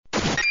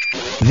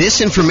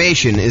This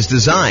information is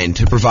designed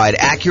to provide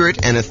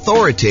accurate and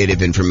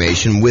authoritative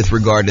information with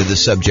regard to the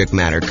subject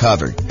matter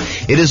covered.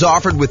 It is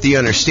offered with the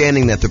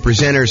understanding that the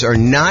presenters are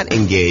not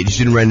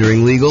engaged in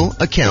rendering legal,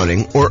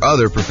 accounting, or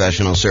other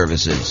professional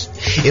services.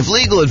 If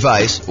legal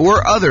advice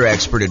or other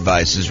expert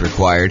advice is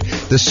required,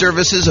 the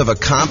services of a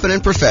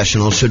competent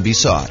professional should be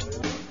sought.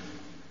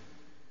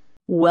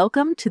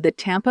 Welcome to the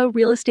Tampa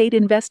Real Estate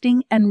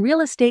Investing and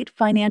Real Estate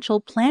Financial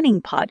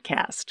Planning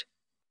Podcast.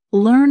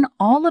 Learn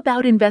all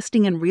about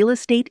investing in real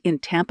estate in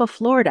Tampa,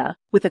 Florida,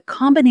 with a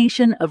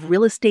combination of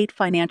real estate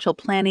financial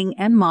planning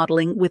and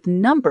modeling with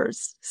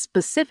numbers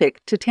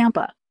specific to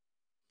Tampa.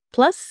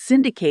 Plus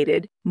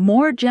syndicated,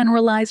 more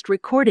generalized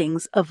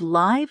recordings of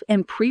live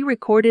and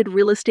pre-recorded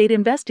real estate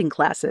investing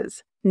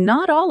classes,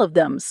 not all of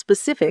them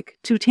specific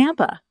to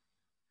Tampa.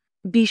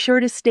 Be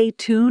sure to stay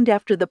tuned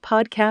after the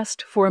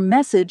podcast for a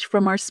message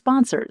from our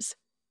sponsors.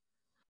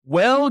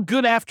 Well,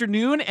 good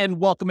afternoon and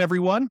welcome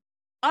everyone.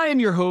 I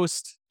am your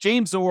host,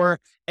 James Orr,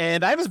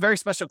 and I have a very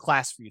special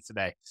class for you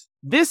today.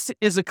 This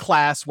is a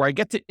class where I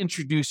get to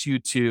introduce you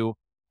to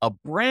a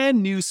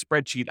brand new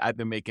spreadsheet I've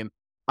been making.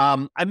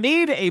 I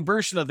made a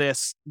version of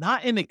this,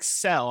 not in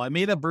Excel. I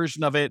made a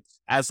version of it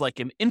as like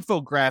an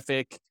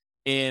infographic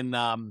in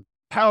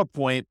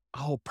PowerPoint,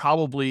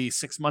 probably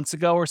 6 months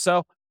ago or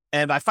so.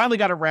 And I finally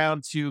got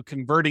around to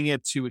converting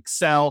it to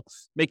Excel,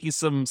 making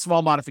some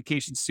small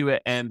modifications to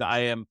it, and I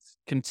am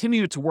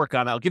continuing to work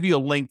on it. I'll give you a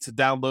link to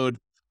download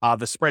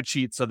the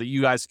spreadsheet so that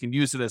you guys can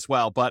use it as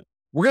well. But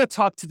we're going to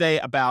talk today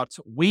about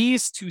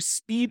ways to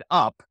speed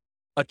up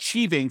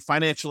achieving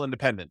financial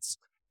independence.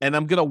 And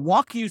I'm going to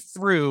walk you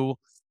through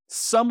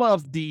some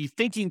of the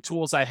thinking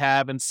tools I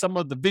have and some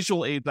of the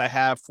visual aids I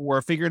have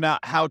for figuring out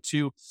how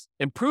to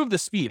improve the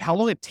speed, how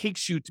long it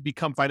takes you to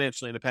become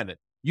financially independent,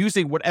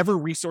 using whatever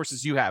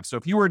resources you have. So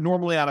if you were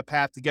normally on a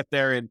path to get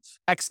there in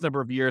X number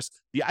of years,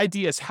 the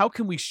idea is how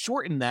can we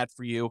shorten that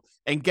for you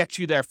and get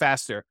you there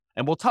faster?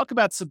 And we'll talk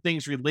about some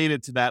things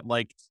related to that,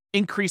 like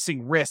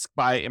increasing risk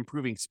by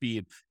improving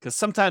speed, because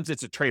sometimes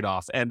it's a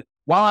trade-off. And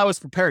while I was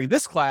preparing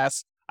this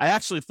class, I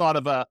actually thought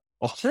of a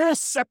whole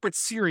separate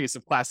series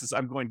of classes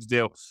I'm going to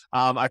do.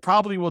 I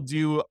probably will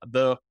do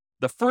the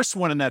first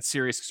one in that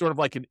series, sort of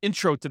like an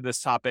intro to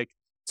this topic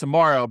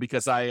tomorrow,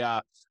 because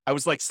I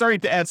was like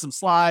starting to add some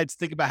slides,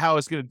 think about how I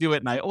was going to do it.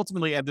 And I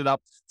ultimately ended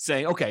up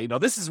saying, okay,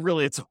 this is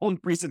really its own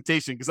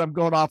presentation because I'm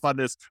going off on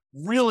this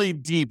really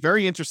deep,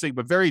 very interesting,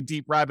 but very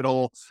deep rabbit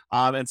hole.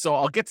 And so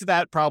I'll get to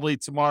that probably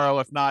tomorrow.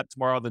 If not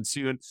tomorrow, then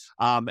soon.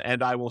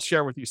 And I will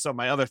share with you some of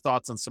my other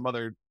thoughts on some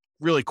other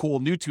really cool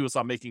new tools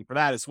I'm making for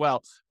that as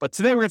well. But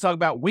today we're going to talk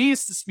about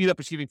ways to speed up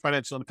achieving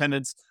financial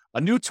independence,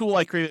 a new tool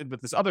I created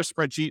with this other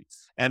spreadsheet,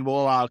 and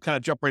we'll kind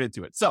of jump right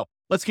into it. So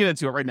let's get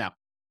into it right now.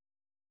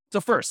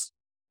 So first,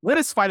 what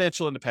is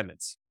financial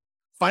independence?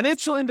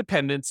 Financial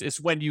independence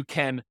is when you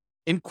can,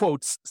 in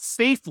quotes,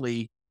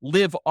 safely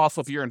live off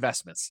of your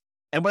investments.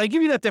 And when I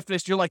give you that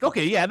definition, you're like,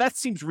 okay, yeah, that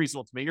seems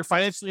reasonable to me. You're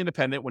financially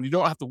independent when you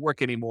don't have to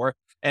work anymore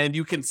and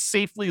you can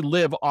safely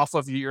live off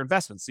of your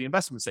investments, the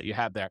investments that you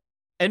have there.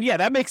 And yeah,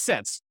 that makes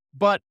sense,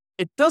 but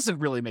it doesn't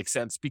really make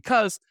sense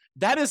because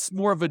that is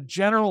more of a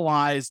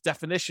generalized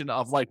definition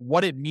of like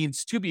what it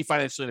means to be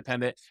financially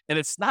independent. And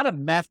it's not a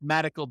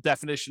mathematical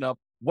definition of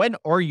when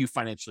are you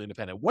financially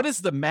independent? What is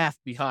the math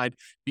behind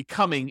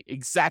becoming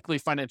exactly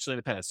financially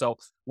independent? So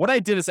what I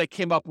did is I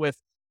came up with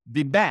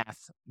the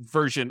math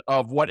version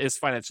of what is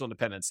financial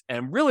independence.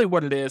 And really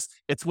what it is,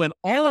 it's when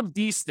all of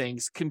these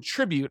things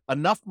contribute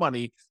enough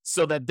money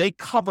so that they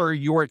cover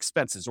your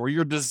expenses or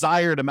your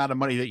desired amount of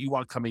money that you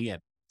want coming in.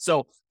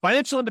 So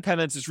financial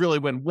independence is really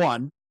when,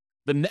 one,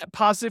 the net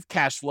positive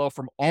cash flow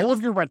from all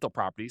of your rental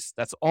properties,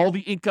 that's all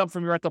the income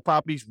from your rental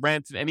properties,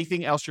 rent, and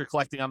anything else you're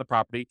collecting on the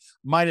property,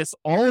 minus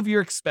all of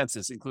your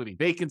expenses, including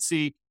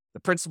vacancy,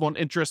 the principal and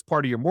interest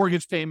part of your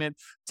mortgage payment,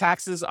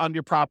 taxes on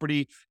your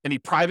property, any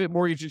private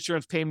mortgage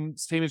insurance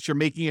payments you're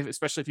making,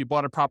 especially if you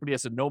bought a property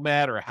as a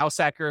nomad or a house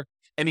hacker,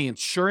 any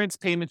insurance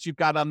payments you've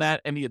got on that,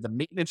 any of the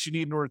maintenance you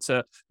need in order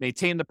to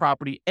maintain the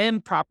property,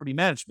 and property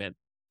management.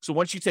 So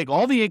once you take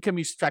all the income,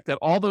 you subtract out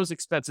all those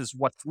expenses,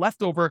 what's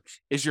left over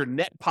is your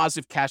net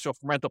positive cash flow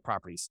from rental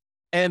properties.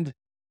 And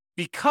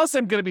because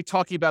I'm going to be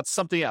talking about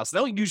something else, I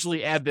don't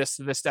usually add this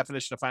to this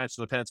definition of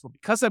financial independence, but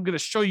because I'm going to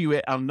show you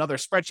it on another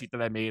spreadsheet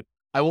that I made,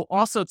 I will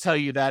also tell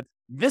you that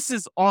this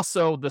is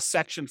also the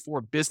section for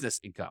business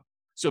income.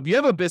 So if you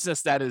have a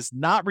business that is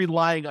not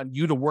relying on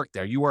you to work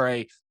there, you are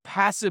a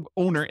passive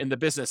owner in the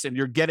business and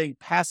you're getting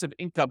passive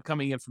income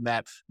coming in from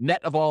that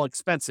net of all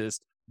expenses,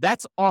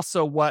 that's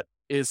also what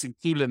is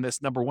included in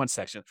this number one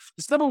section.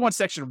 This number one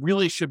section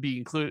really should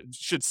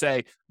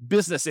say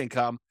business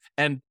income,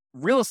 and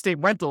real estate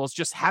rentals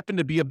just happen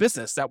to be a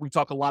business that we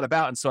talk a lot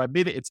about. And so I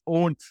made it its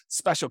own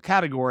special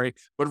category,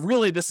 but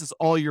really this is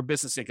all your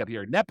business income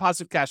here. Net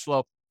positive cash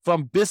flow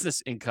from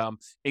business income,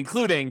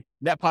 including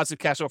net positive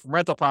cash flow from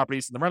rental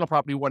properties. And the rental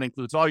property one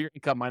includes all your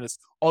income minus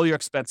all your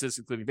expenses,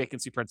 including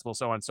vacancy, principal,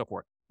 so on and so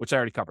forth, which I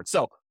already covered.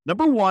 So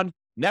number one,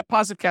 net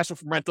positive cash flow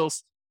from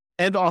rentals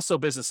and also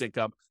business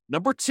income.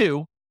 Number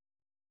two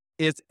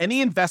is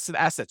any invested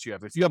assets you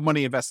have. If you have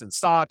money invested in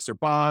stocks or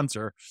bonds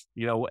or,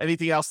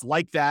 anything else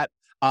like that,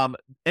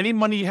 any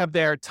money you have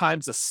there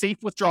times a safe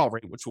withdrawal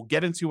rate, which we'll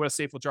get into what a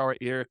safe withdrawal rate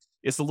here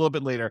is a little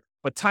bit later,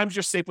 but times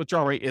your safe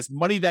withdrawal rate is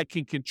money that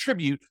can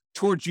contribute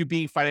towards you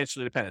being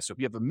financially independent. So if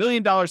you have $1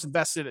 million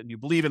invested and you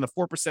believe in a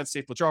 4%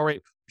 safe withdrawal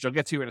rate, which I'll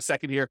get to in a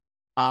second here,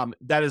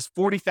 that is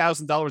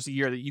 $40,000 a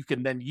year that you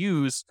can then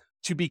use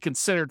to be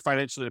considered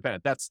financially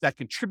independent. That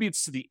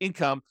contributes to the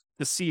income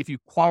to see if you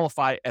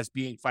qualify as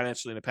being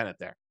financially independent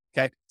there.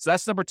 Okay, so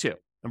that's number two.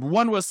 Number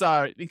one was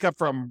income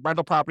from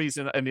rental properties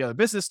and the other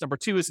business. Number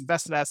two is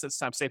invested assets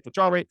times safe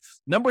withdrawal rate.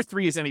 Number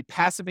three is any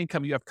passive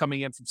income you have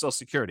coming in from Social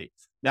Security.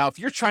 Now, if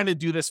you're trying to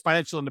do this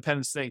financial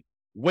independence thing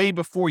way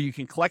before you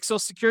can collect Social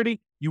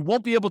Security, you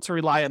won't be able to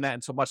rely on that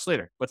until much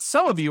later. But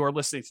some of you are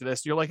listening to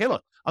this, you're like, hey,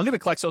 look, I'm going to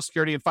collect Social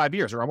Security in 5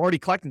 years, or I'm already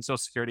collecting Social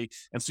Security.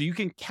 And so you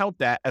can count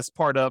that as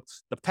part of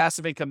the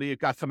passive income that you've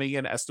got coming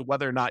in as to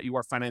whether or not you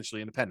are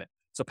financially independent.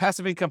 So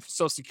passive income from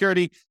Social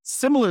Security.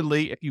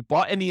 Similarly, if you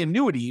bought any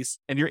annuities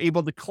and you're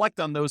able to collect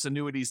on those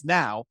annuities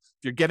now,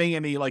 if you're getting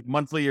any like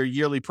monthly or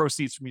yearly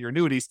proceeds from your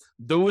annuities,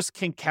 those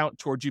can count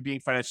towards you being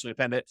financially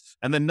independent.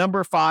 And then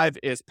number five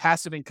is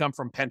passive income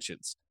from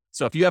pensions.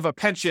 So if you have a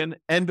pension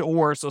and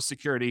or Social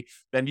Security,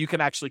 then you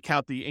can actually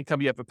count the income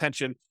you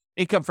have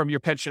income from your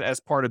pension as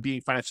part of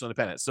being financially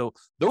independent. So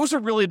those are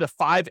really the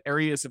 5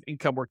 areas of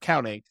income we're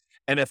counting.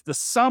 And if the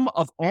sum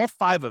of all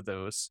 5 of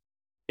those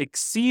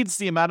exceeds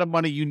the amount of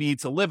money you need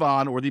to live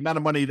on, or the amount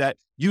of money that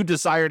you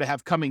desire to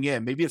have coming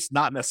in, maybe it's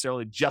not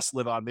necessarily just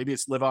live on, maybe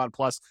it's live on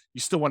plus you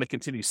still want to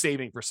continue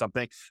saving for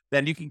something,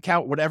 then you can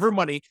count whatever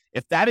money.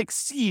 If that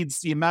exceeds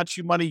the amount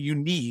of money you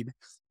need,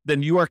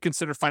 then you are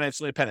considered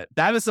financially independent.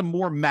 That is a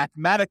more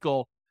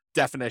mathematical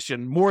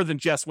definition, more than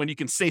just when you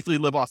can safely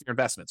live off your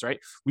investments, right?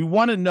 We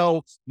want to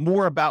know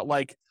more about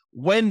like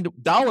when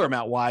dollar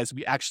amount wise,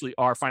 we actually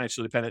are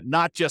financially independent,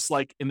 not just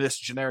like in this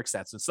generic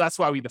sense. And so that's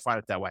why we define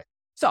it that way.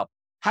 So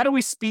how do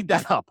we speed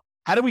that up?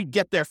 How do we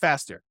get there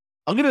faster?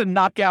 I'm going to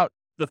knock out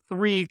the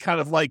 3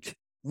 kind of like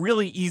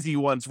really easy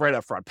ones right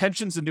up front: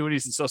 pensions,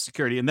 annuities, and Social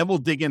Security. And then we'll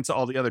dig into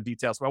all the other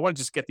details, but I want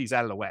to just get these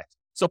out of the way.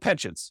 So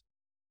pensions.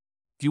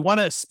 If you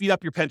want to speed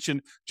up your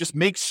pension, just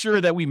make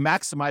sure that we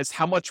maximize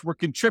how much we're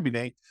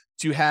contributing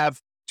to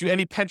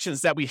any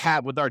pensions that we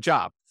have with our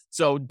job.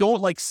 So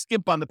don't like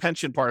skimp on the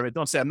pension part of it.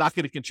 Don't say, I'm not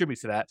going to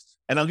contribute to that.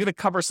 And I'm going to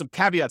cover some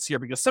caveats here,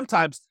 because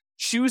sometimes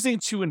choosing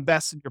to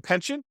invest in your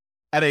pension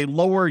at a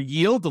lower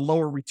yield, the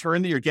lower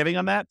return that you're getting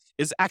on that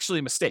is actually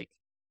a mistake.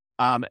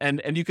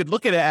 And you could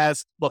look at it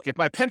as, look, if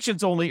my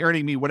pension's only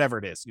earning me whatever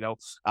it is,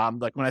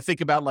 like when I think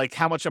about like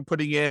how much I'm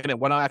putting in and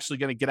what I'm actually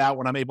going to get out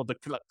when I'm able to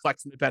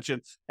collect the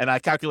pension, and I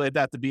calculate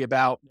that to be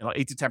about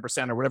 8 to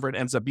 10% or whatever it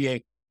ends up being,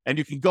 and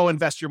you can go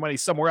invest your money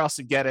somewhere else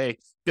and get a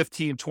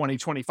 15, 20,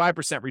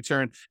 25%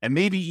 return, and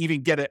maybe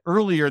even get it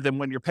earlier than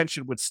when your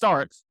pension would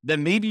start,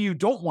 then maybe you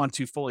don't want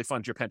to fully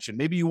fund your pension.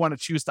 Maybe you want to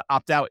choose to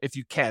opt out if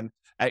you can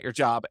at your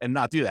job and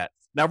not do that.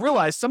 Now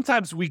realize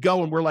sometimes we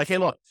go and we're like, hey,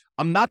 look,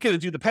 I'm not going to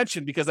do the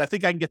pension because I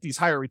think I can get these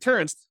higher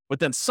returns, but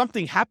then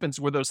something happens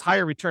where those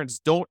higher returns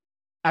don't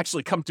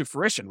actually come to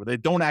fruition, where they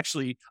don't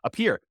actually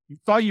appear. You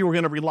thought you were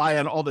going to rely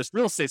on all this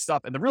real estate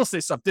stuff, and the real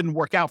estate stuff didn't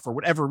work out for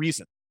whatever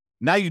reason.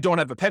 Now you don't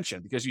have a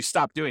pension because you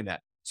stopped doing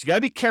that. So you got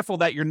to be careful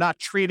that you're not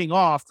trading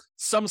off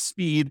some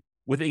speed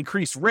with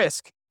increased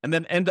risk and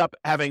then end up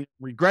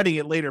regretting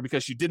it later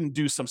because you didn't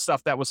do some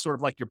stuff that was sort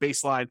of like your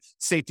baseline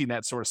safety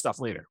net sort of stuff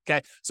later.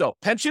 Okay. So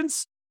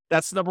pensions,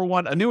 that's number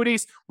one.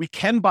 Annuities, we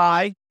can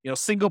buy,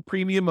 single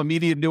premium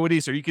immediate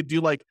annuities, or you could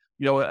do like,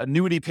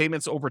 annuity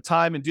payments over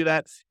time and do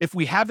that. If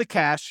we have the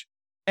cash,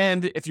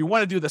 and if you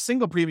want to do the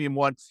single premium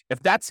one,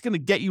 if that's going to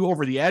get you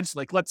over the edge,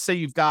 like let's say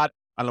you've got,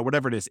 I don't know,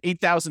 whatever it is,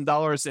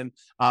 $8,000 in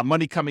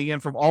money coming in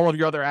from all of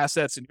your other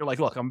assets. And you're like,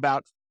 look, I'm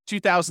about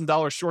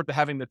 $2,000 short to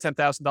having the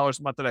 $10,000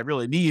 a month that I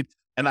really need.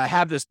 And I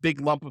have this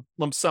big lump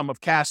sum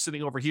of cash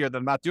sitting over here that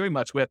I'm not doing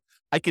much with.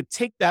 I could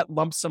take that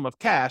lump sum of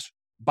cash,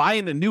 buy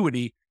an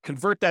annuity,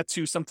 convert that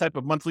to some type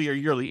of monthly or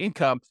yearly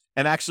income,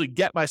 and actually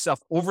get myself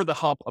over the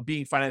hump of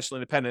being financially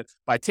independent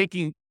by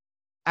taking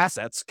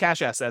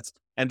cash assets,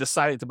 and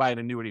deciding to buy an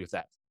annuity with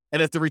that.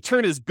 And if the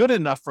return is good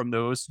enough from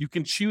those, you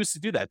can choose to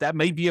do that. That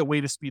may be a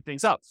way to speed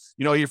things up.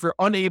 If you're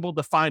unable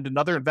to find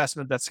another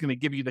investment that's going to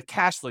give you the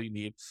cash flow you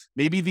need,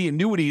 maybe the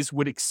annuities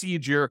would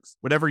exceed your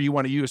whatever you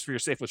want to use for your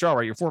safe withdrawal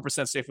rate, your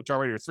 4% safe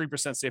withdrawal rate, or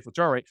 3% safe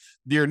withdrawal rate.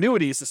 The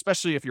annuities,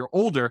 especially if you're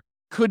older,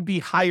 could be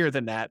higher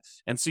than that.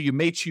 And so you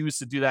may choose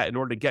to do that in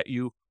order to get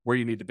you where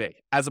you need to be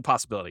as a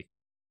possibility.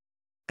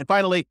 And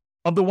finally,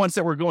 of the ones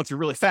that we're going through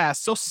really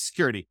fast, Social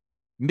Security.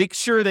 Make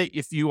sure that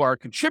if you are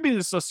contributing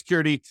to Social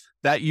Security,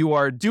 that you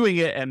are doing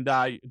it and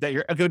that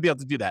you're going to be able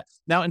to do that.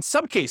 Now, in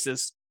some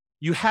cases,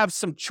 you have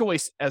some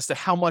choice as to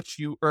how much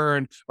you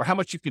earn or how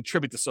much you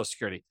contribute to Social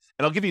Security.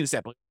 And I'll give you an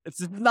example.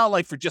 It's not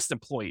like for just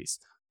employees.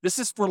 This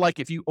is for like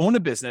if you own a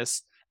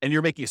business and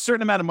you're making a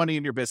certain amount of money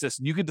in your business,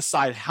 and you can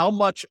decide how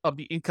much of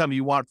the income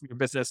you want from your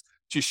business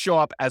to show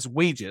up as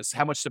wages,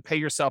 how much to pay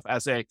yourself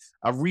as a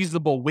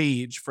reasonable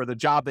wage for the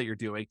job that you're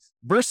doing,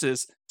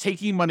 versus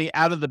taking money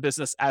out of the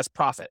business as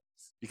profit.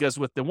 Because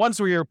with the ones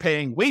where you're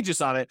paying wages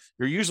on it,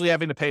 you're usually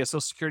having to pay a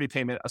Social Security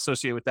payment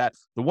associated with that.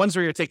 The ones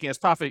where you're taking as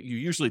profit, you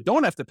usually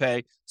don't have to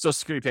pay Social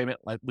Security payment.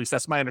 At least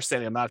that's my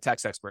understanding. I'm not a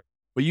tax expert.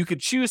 But you could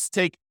choose to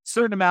take a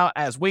certain amount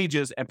as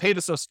wages and pay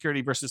the Social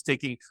Security versus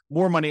taking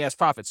more money as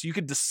profit. So you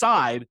could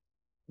decide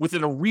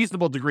within a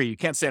reasonable degree. You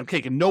can't say, I'm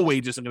taking no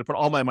wages, I'm going to put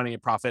all my money in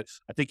profit.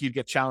 I think you'd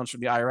get challenged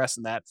from the IRS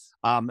in that.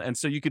 And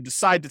so you could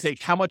decide to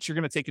take how much you're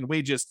going to take in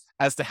wages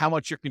as to how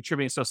much you're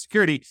contributing to Social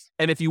Security.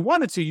 And if you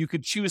wanted to, you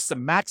could choose to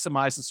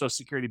maximize the Social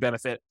Security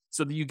benefit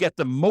so that you get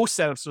the most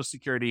out of Social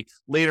Security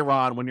later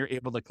on when you're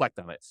able to collect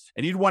on it.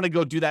 And you'd want to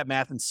go do that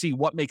math and see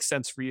what makes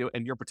sense for you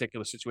in your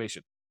particular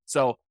situation.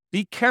 So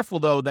be careful,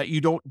 though, that you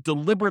don't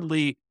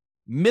deliberately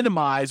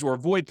minimize or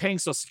avoid paying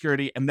Social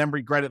Security and then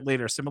regret it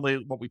later.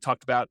 Similarly, what we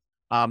talked about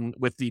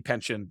with the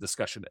pension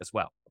discussion as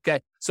well.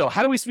 Okay. So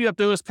how do we speed up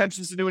those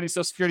pensions, annuities,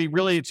 Social Security?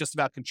 Really, it's just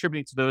about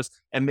contributing to those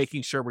and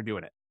making sure we're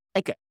doing it.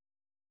 Okay.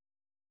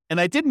 And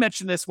I did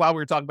mention this while we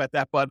were talking about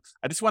that, but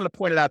I just wanted to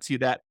point it out to you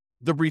that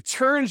the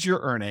returns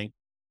you're earning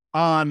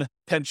on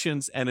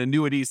pensions and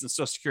annuities and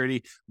Social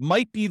Security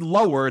might be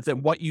lower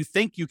than what you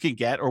think you can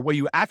get or what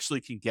you actually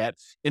can get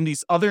in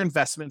these other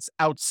investments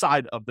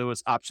outside of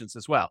those options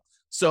as well.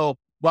 So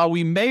while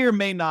we may or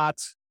may not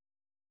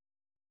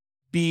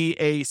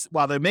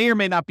while there may or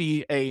may not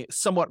be a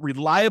somewhat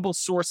reliable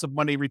source of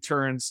money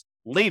returns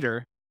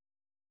later,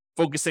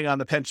 focusing on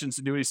the pensions,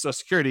 annuities, Social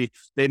Security,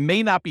 they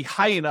may not be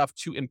high enough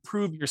to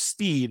improve your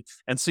speed.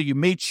 And so you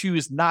may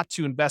choose not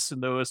to invest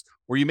in those,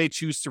 or you may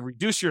choose to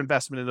reduce your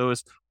investment in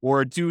those,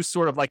 or do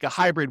sort of like a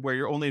hybrid where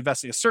you're only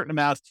investing a certain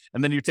amount,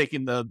 and then you're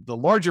taking the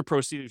larger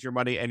proceeds of your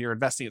money and you're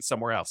investing it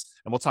somewhere else.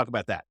 And we'll talk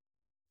about that.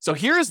 So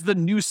here's the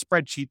new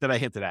spreadsheet that I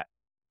hinted at.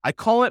 I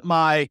call it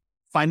my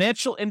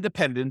financial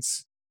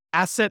independence,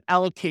 asset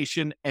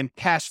allocation, and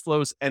cash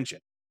flows engine.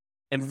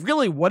 And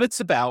really what it's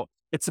about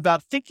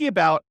thinking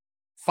about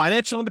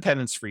financial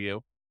independence for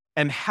you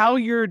and how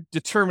you're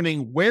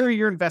determining where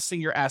you're investing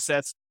your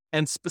assets,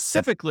 and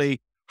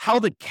specifically how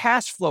the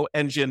cash flow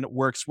engine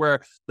works,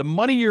 where the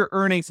money you're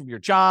earning from your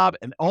job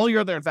and all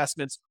your other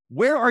investments,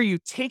 where are you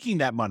taking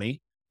that money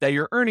that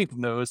you're earning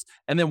from those?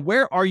 And then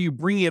where are you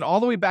bringing it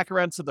all the way back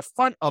around to the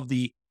front of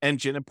the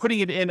engine and putting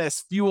it in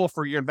as fuel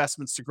for your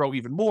investments to grow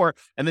even more?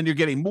 And then you're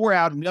getting more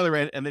out on the other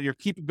end, and then you're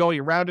keeping going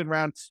around and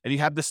around, and you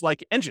have this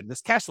like engine,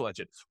 this cash flow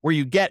engine, where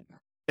you get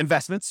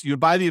investments, you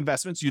buy the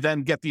investments, you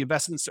then get the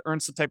investments to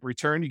earn some type of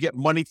return, you get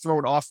money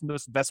thrown off from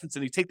those investments,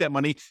 and you take that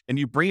money and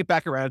you bring it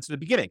back around to the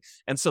beginning.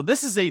 And so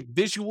this is a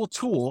visual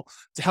tool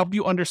to help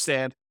you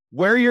understand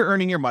where you're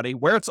earning your money,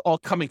 where it's all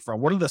coming from,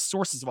 what are the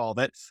sources of all of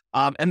it,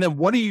 and then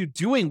what are you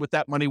doing with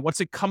that money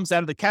once it comes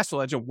out of the cash flow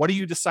engine? What are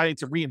you deciding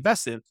to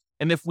reinvest in?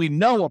 And if we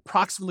know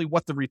approximately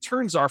what the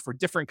returns are for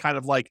different kind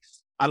of like,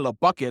 I don't know,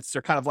 buckets,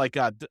 they're kind of like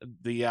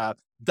the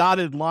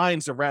dotted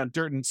lines around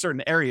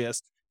certain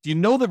areas. Do you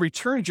know the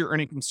returns you're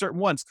earning from certain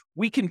ones?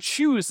 We can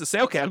choose to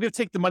say, okay, I'm going to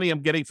take the money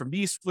I'm getting from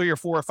these 3 or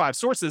 4 or 5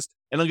 sources,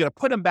 and I'm going to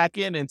put them back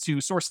into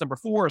source number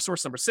 4 or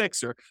source number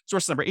 6 or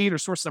source number 8 or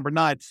source number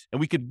 9.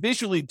 And we could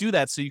visually do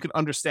that so you can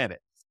understand it.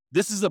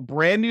 This is a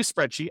brand new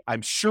spreadsheet.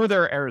 I'm sure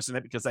there are errors in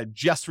it because I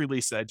just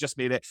released it. I just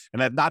made it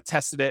and I've not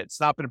tested it. It's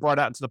not been brought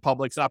out into the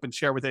public. It's not been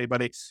shared with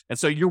anybody. And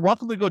so you're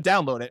welcome to go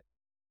download it,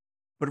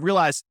 but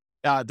realize,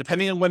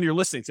 depending on when you're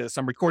listening to this,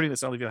 I'm recording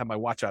this. I don't even have my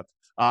watch up.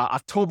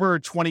 October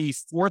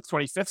 24th,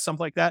 25th,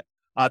 something like that,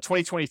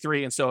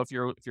 2023. And so if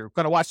you're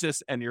going to watch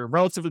this and you're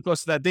relatively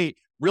close to that date,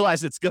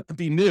 realize it's going to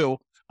be new.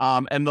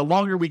 And the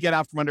longer we get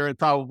out from under it,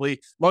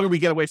 probably longer we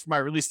get away from my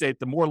release date,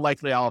 the more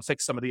likely I'll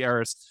fix some of the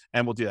errors,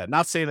 and we'll do that.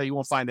 Not saying that you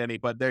won't find any,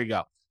 but there you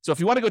go. So if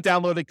you want to go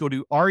download it, go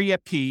to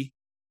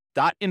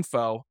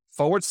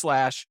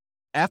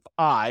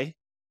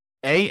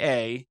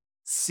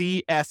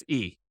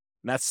refp.info/FIAACFE.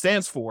 And that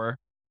stands for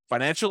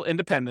Financial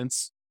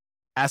Independence,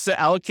 Asset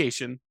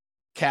Allocation,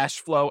 Cash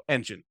Flow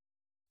Engine.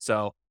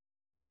 So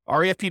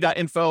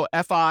refp.info,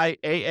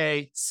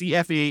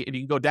 FIAACFE, and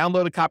you can go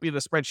download a copy of the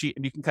spreadsheet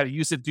and you can kind of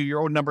use it, do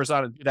your own numbers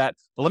on it, and do that.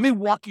 But let me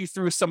walk you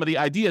through some of the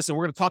ideas, and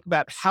we're going to talk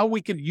about how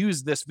we can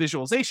use this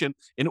visualization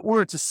in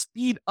order to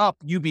speed up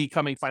you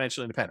becoming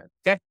financially independent.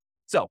 Okay.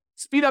 So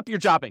speed up your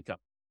job income.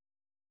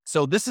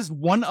 So this is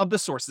one of the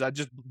sources. I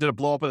just did a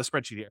blow up of the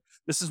spreadsheet here.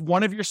 This is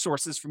one of your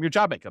sources from your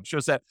job income.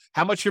 Shows that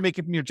how much you're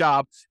making from your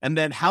job and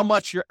then how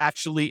much you're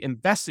actually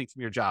investing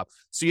from your job.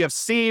 So you have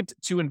saved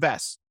to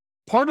invest.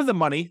 Part of the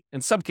money,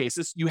 in some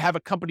cases, you have a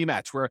company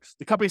match where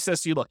the company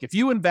says to you, look, if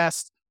you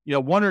invest,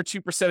 1 or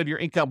 2% of your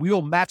income, we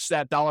will match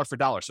that dollar for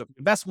dollar. So if you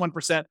invest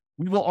 1%,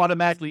 we will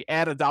automatically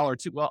add add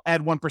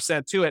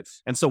 1% to it.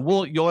 And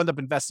so you'll end up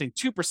investing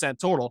 2%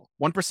 total,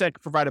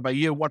 1% provided by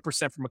you,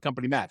 1% from a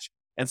company match.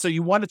 And so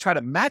you want to try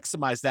to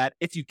maximize that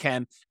if you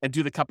can and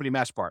do the company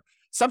match part.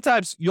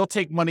 Sometimes you'll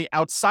take money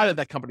outside of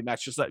that company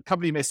match. Just that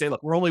company may say,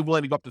 look, we're only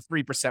willing to go up to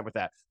 3% with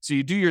that. So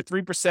you do your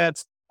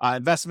 3%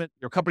 investment,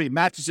 your company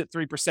matches it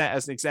 3%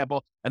 as an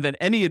example. And then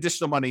any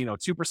additional money,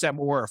 2%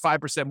 more or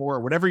 5% more or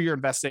whatever you're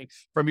investing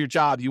from your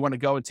job, you want to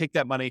go and take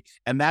that money.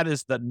 And that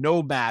is the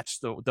no match,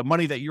 the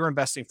money that you're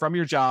investing from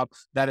your job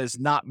that is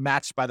not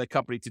matched by the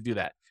company to do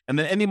that. And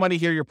then any money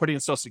here you're putting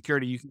in Social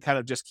Security, you can kind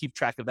of just keep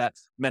track of that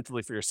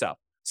mentally for yourself.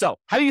 So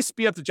how do you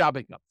speed up the job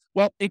income?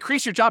 Well,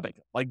 increase your job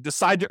income. Like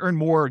decide to earn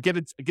more, or get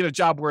a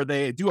job where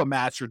they do a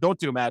match or don't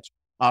do a match,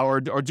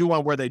 or do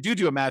one where they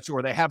do a match,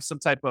 or they have some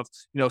type of,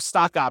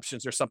 stock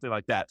options or something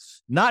like that.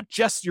 Not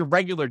just your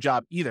regular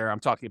job either. I'm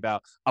talking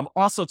about. I'm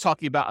also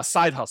talking about a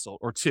side hustle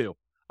or two.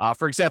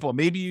 For example,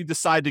 maybe you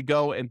decide to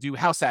go and do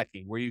house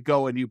hacking, where you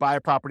go and you buy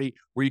a property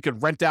where you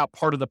could rent out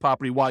part of the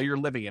property while you're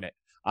living in it.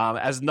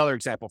 As another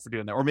example for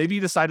doing that. Or maybe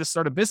you decide to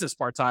start a business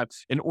part-time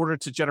in order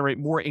to generate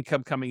more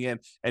income coming in,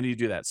 and you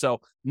do that.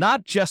 So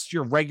not just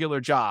your regular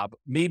job,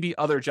 maybe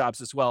other jobs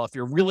as well. If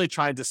you're really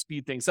trying to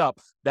speed things up,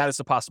 that is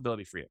a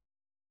possibility for you.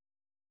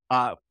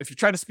 If you're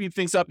trying to speed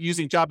things up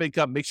using job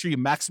income, make sure you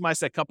maximize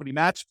that company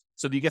match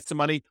so that you get some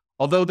money.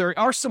 Although there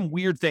are some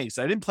weird things.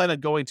 I didn't plan on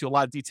going into a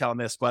lot of detail on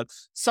this, but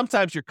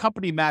sometimes your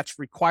company match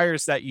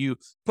requires that you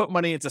put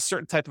money into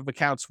certain type of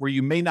accounts where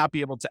you may not be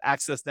able to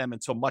access them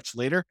until much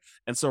later.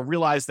 And so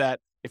realize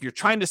that if you're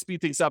trying to speed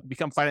things up,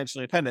 become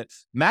financially independent,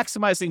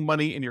 maximizing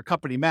money in your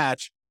company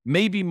match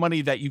may be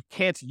money that you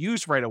can't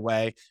use right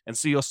away. And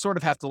so you'll sort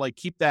of have to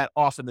keep that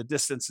off in the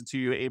distance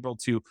until you're able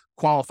to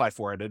qualify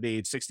for it at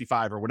age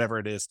 65 or whatever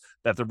it is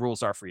that the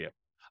rules are for you.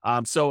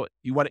 So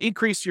you want to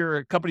increase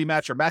your company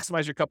match or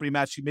maximize your company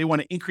match. You may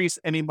want to increase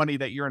any money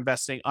that you're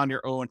investing on your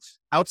own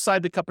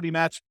outside the company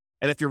match.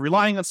 And if you're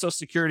relying on Social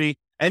Security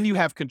and you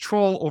have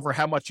control over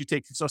how much you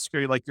take from Social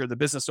Security, like you're the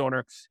business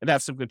owner and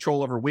have some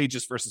control over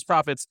wages versus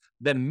profits,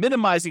 then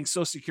minimizing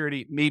Social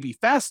Security may be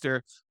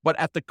faster, but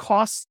at the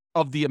cost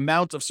of the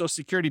amount of Social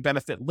Security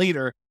benefit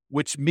later,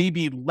 which may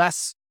be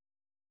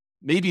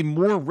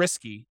more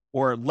risky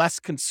or less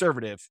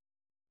conservative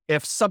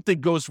if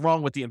something goes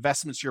wrong with the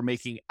investments you're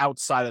making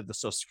outside of the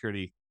Social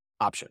Security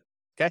option.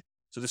 Okay.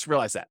 So just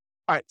realize that.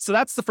 All right. So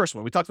that's the first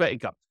one. We talked about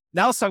income.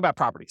 Now let's talk about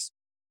properties.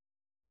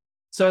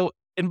 So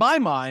in my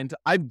mind,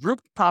 I've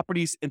grouped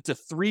properties into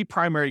three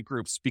primary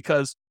groups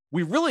because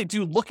we really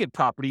do look at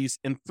properties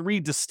in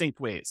three distinct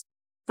ways.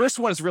 First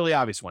one is a really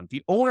obvious one,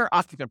 the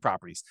owner-occupant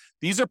properties.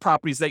 These are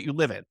properties that you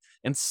live in.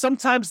 And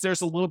sometimes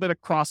there's a little bit of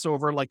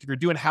crossover, like if you're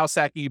doing house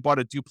hacking, you bought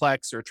a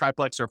duplex or a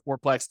triplex or a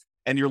fourplex,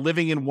 and you're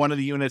living in one of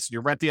the units and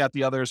you're renting out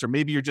the others, or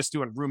maybe you're just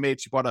doing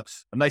roommates. You bought a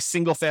nice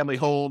single family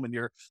home and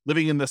you're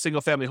living in the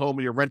single family home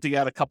and you're renting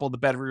out a couple of the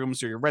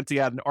bedrooms, or you're renting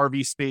out an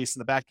RV space in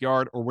the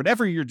backyard, or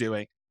whatever you're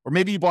doing. Or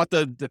maybe you bought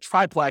the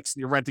triplex and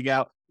you're renting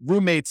out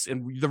roommates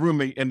in the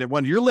room and the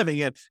one you're living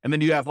in. And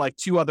then you have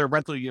two other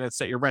rental units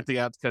that you're renting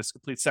out as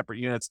complete separate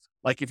units.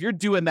 If you're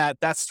doing that,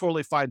 that's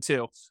totally fine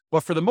too. But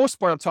for the most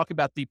part, I'm talking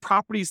about the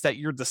properties that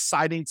you're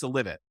deciding to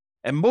live in.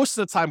 And most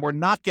of the time, we're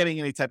not getting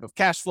any type of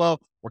cash flow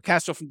or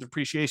cash flow from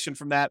depreciation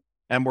from that.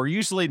 And we're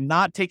usually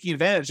not taking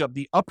advantage of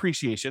the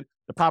appreciation,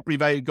 the property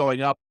value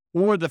going up,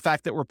 or the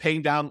fact that we're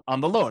paying down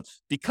on the loan,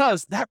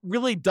 because that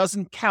really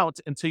doesn't count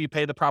until you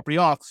pay the property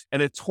off,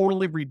 and it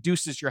totally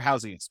reduces your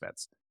housing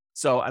expense.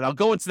 So, and I'll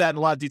go into that in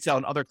a lot of detail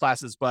in other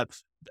classes, but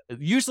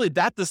usually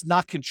that does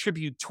not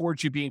contribute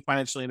towards you being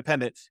financially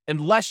independent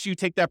unless you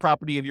take that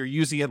property and you're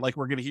using it, like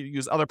we're going to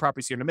use other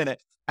properties here in a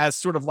minute, as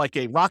sort of like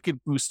a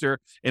rocket booster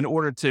in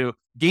order to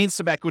gain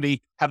some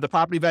equity, have the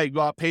property value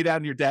go up, pay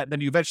down your debt, and then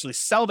you eventually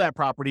sell that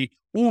property,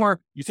 or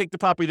you take the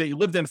property that you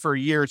lived in for a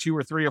year or two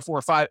or three or four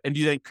or five, and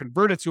you then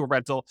convert it to a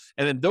rental.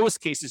 And in those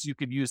cases, you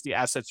could use the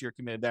assets you're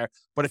committed there.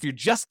 But if you're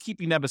just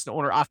keeping them as an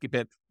owner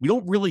occupant, we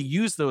don't really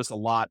use those a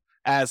lot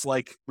as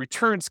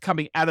returns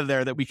coming out of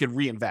there that we could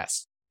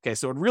reinvest. Okay,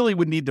 so it really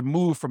would need to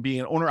move from being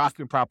an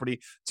owner-occupant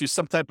property to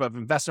some type of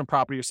investment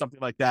property or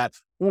something like that,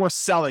 or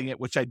selling it,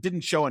 which I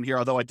didn't show in here,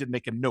 although I did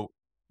make a note.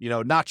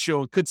 Not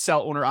shown, could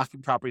sell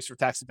owner-occupant properties for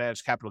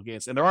tax-advantaged capital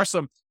gains. And there are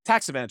some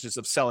tax advantages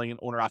of selling an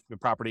owner-occupant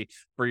property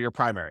for your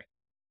primary.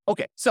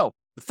 Okay, so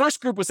the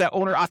first group was that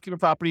owner-occupant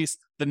properties.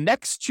 The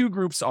next two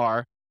groups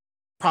are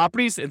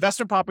properties,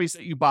 investment properties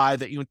that you buy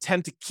that you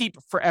intend to keep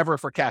forever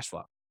for cash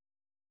flow.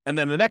 And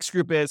then the next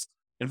group is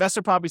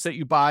investment properties that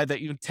you buy that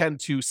you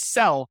intend to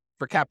sell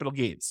for capital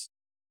gains.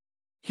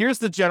 Here's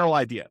the general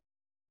idea.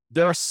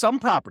 There are some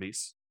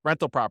properties,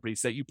 rental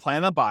properties, that you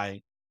plan on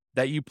buying,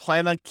 that you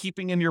plan on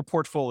keeping in your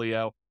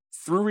portfolio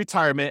through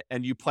retirement,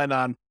 and you plan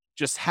on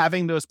just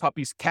having those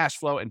puppies cash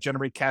flow and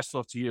generate cash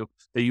flow to you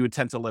that you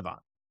intend to live on.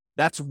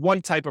 That's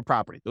one type of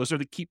property. Those are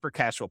the keep for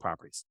cash flow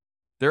properties.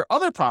 There are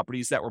other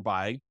properties that we're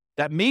buying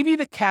that maybe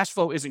the cash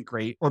flow isn't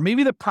great, or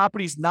maybe the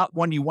property is not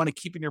one you want to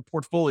keep in your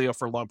portfolio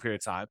for a long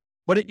period of time,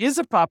 but it is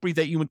a property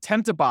that you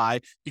intend to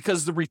buy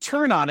because the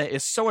return on it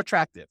is so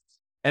attractive.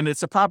 And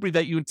it's a property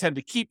that you intend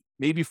to keep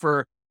maybe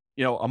for,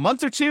 a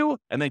month or two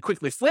and then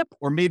quickly flip,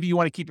 or maybe you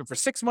want to keep it for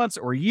 6 months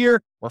or a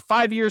year or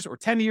 5 years or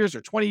 10 years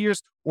or 20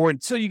 years, or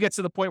until you get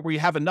to the point where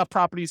you have enough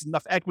properties,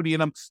 enough equity in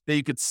them that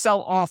you could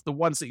sell off the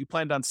ones that you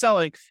planned on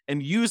selling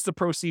and use the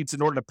proceeds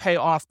in order to pay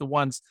off the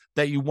ones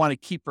that you want to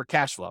keep for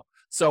cash flow.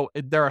 So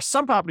there are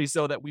some properties,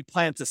 though, that we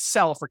plan to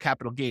sell for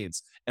capital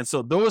gains. And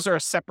so those are a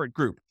separate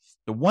group.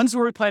 The ones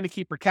where we plan to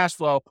keep for cash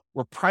flow,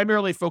 we're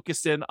primarily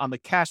focused in on the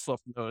cash flow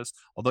from those,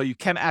 although you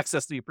can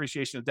access the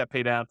appreciation of debt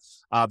pay down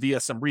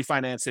via some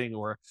refinancing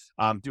or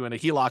doing a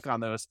HELOC on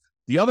those.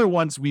 The other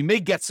ones, we may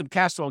get some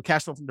cash flow and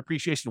cash flow from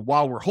depreciation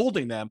while we're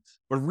holding them,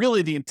 but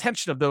really the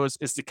intention of those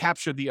is to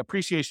capture the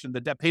appreciation, the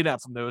debt paid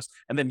out from those,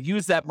 and then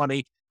use that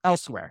money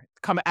elsewhere,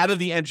 come out of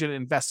the engine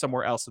and invest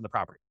somewhere else in the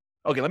property.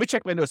 Okay, let me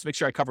check my notes to make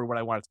sure I covered what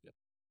I wanted to do.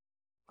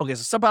 Okay,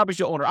 so some properties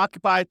you'll own or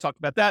occupy, talked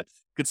about that.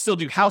 You could still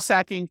do house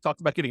hacking, talked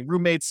about getting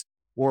roommates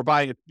or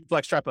buying a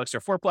duplex, triplex,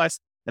 or fourplex.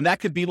 And that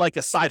could be like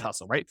a side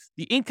hustle, right?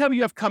 The income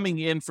you have coming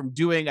in from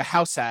doing a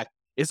house hack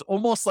is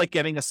almost like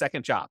getting a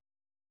second job,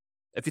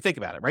 if you think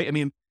about it, right? I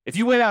mean, if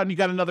you went out and you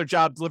got another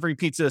job delivering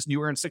pizzas and you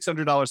earn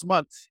 $600 a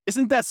month,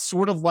 isn't that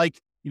sort of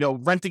like,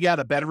 renting out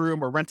a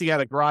bedroom or renting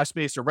out a garage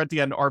space or renting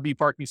out an RV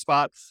parking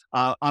spot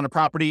on a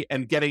property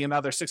and getting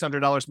another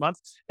 $600 a month?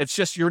 It's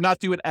just you're not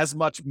doing as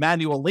much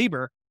manual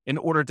labor in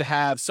order to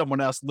have someone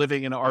else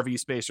living in an RV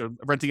space or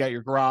renting out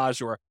your garage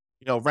or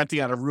renting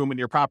out a room in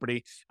your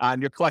property,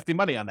 and you're collecting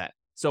money on that.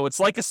 So it's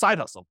like a side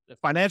hustle. It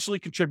financially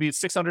contributes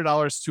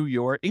 $600 to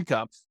your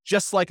income,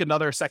 just like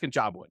another second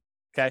job would.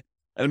 Okay,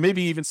 and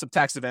maybe even some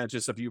tax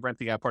advantages of you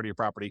renting out part of your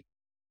property,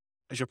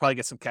 as you'll probably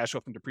get some cash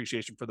flow from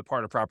depreciation for the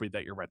part of property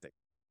that you're renting.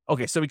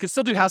 Okay, so we could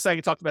still do house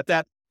hacking, talked about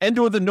that, and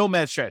or the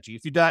nomad strategy.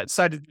 If you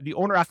decide to do the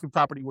owner-occupant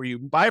property where you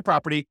buy a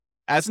property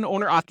as an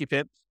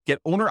owner-occupant, get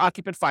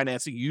owner-occupant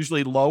financing,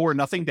 usually low or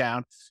nothing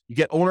down. You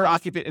get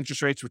owner-occupant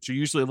interest rates, which are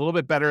usually a little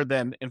bit better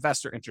than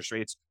investor interest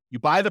rates. You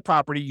buy the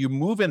property, you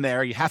move in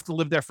there, you have to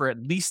live there for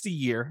at least a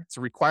year. It's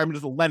a requirement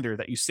of the lender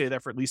that you stay there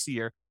for at least a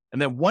year.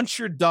 And then once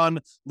you're done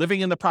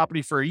living in the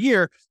property for a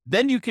year,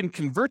 then you can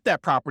convert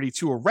that property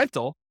to a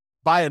rental,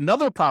 buy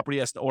another property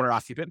as the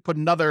owner-occupant, put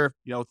another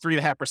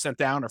 3.5%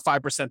 down or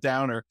 5%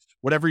 down or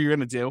whatever you're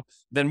going to do,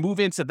 then move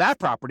into that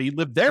property,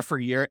 live there for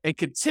a year, and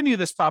continue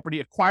this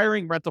property,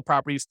 acquiring rental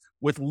properties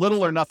with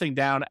little or nothing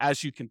down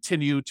as you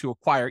continue to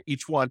acquire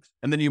each one.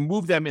 And then you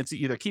move them into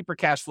either keeper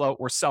cash flow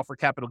or sell for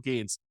capital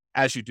gains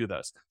as you do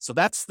those. So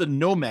that's the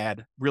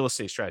nomad real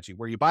estate strategy,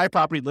 where you buy a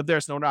property, live there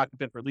as an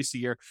owner-occupant for at least a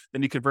year,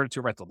 then you convert it to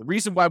a rental. The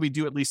reason why we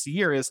do at least a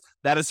year is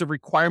that is a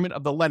requirement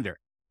of the lender.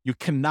 You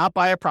cannot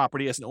buy a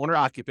property as an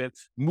owner-occupant,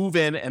 move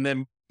in, and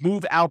then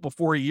move out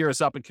before a year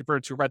is up and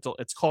convert it to a rental.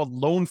 It's called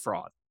loan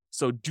fraud.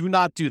 So do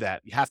not do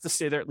that. You have to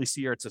stay there at least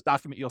a year. It's a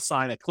document you'll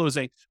sign at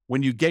closing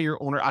when you get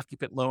your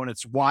owner-occupant loan.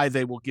 It's why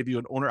they will give you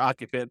an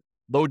owner-occupant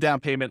low down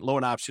payment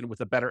loan option with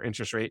a better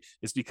interest rate,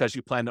 is because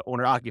you plan to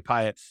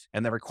owner-occupy it,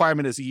 and the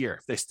requirement is a year.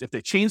 If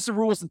they change the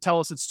rules and tell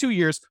us it's 2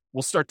 years,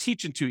 we'll start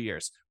teaching 2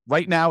 years.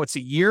 Right now, it's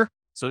a year,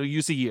 so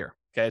use a year.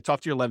 Okay,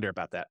 talk to your lender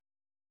about that.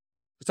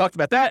 We talked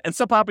about that. And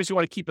some properties you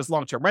want to keep as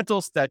long-term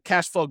rentals. That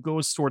cash flow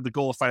goes toward the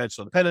goal of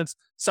financial independence.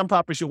 Some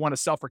properties you'll want to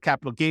sell for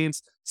capital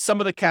gains. Some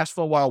of the cash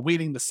flow while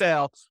waiting the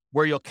sale,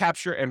 where you'll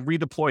capture and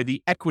redeploy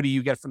the equity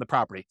you get from the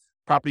property.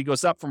 Property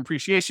goes up from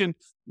appreciation,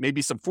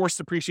 maybe some forced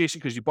appreciation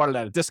because you bought it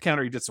at a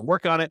discount or you did some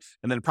work on it,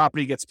 and then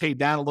property gets paid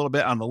down a little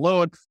bit on the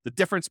loan. The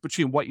difference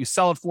between what you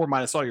sell it for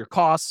minus all your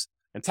costs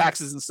and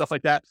taxes and stuff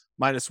like that,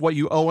 minus what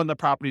you owe on the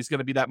property, is going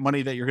to be that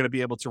money that you're going to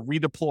be able to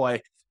redeploy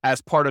as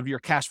part of your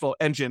cash flow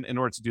engine in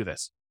order to do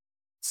this.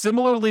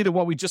 Similarly to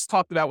what we just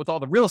talked about with all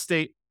the real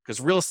estate, because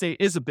real estate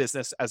is a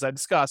business, as I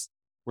discussed,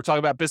 we're talking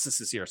about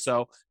businesses here.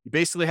 So you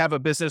basically have a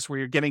business where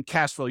you're getting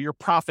cash flow, your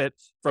profit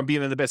from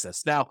being in the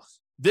business. Now,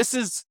 this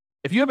is,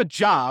 if you have a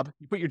job,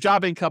 you put your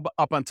job income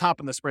up on top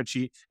in the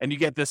spreadsheet and you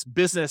get this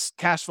business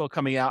cash flow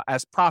coming out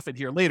as profit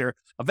here later.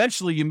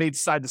 Eventually, you may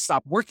decide to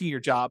stop working your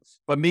job,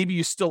 but maybe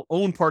you still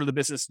own part of the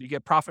business and you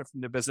get profit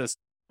from the business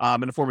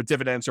in the form of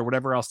dividends or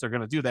whatever else they're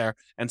going to do there.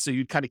 And so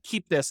you kind of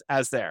keep this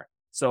as there.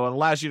 So it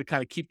allows you to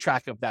kind of keep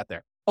track of that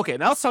there. Okay,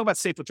 now let's talk about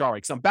safe withdrawal rate,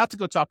 because I'm about to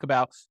go talk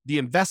about the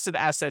invested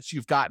assets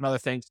you've got and other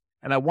things.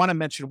 And I want to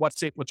mention what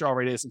safe withdrawal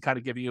rate is and kind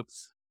of give you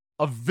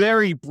a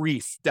very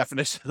brief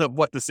definition of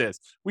what this is.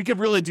 We could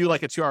really do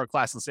like a 2-hour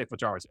class on safe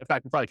withdrawal rates. In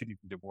fact, we probably could even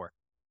do more.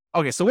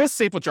 Okay, so what's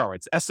safe withdrawal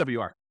rates?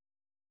 SWR.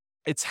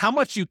 It's how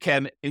much you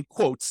can, in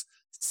quotes,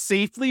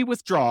 safely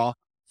withdraw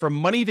from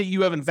money that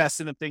you have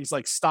invested in things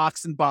like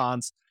stocks and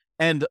bonds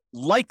and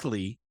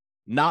likely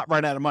not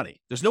run out of money.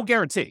 There's no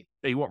guarantee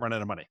that you won't run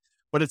out of money,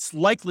 but it's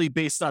likely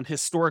based on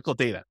historical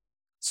data.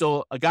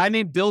 So a guy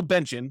named Bill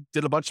Bengen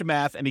did a bunch of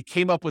math and he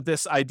came up with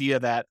this idea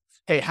that,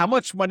 hey, how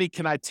much money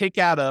can I take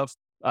out of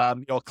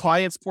a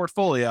client's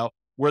portfolio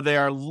where they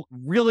are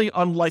really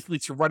unlikely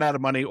to run out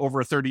of money over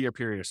a 30-year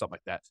period or something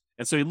like that.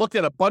 And so he looked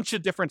at a bunch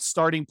of different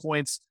starting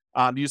points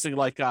using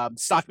like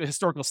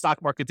historical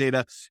stock market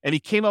data, and he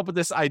came up with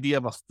this idea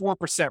of a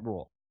 4%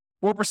 rule.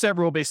 4%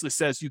 rule basically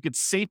says you could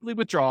safely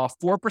withdraw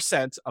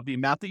 4% of the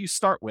amount that you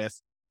start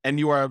with, and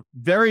you are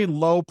very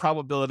low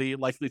probability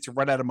likely to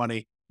run out of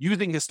money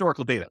using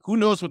historical data. Who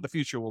knows what the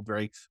future will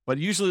bring, but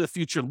usually the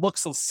future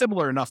looks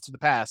similar enough to the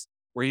past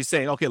where he's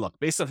saying, okay, look,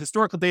 based on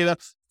historical data,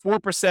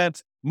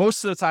 4%,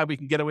 most of the time we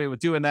can get away with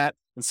doing that.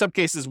 In some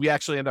cases, we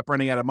actually end up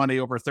running out of money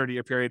over a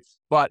 30-year period,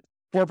 but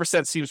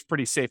 4% seems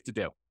pretty safe to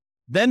do.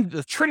 Then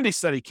the Trinity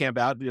study came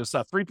out. There's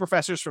 3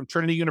 professors from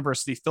Trinity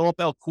University,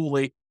 Philip L.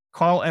 Cooley,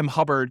 Carl M.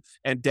 Hubbard,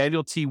 and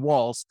Daniel T.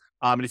 Walls.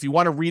 And if you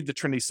want to read the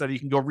Trinity study, you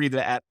can go read it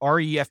at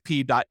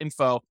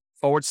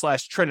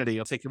refp.info/Trinity.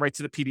 It'll take you right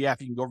to the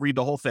PDF. You can go read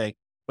the whole thing.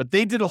 but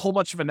they did a whole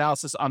bunch of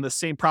analysis on the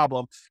same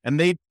problem. And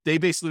they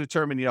basically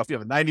determined, if you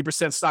have a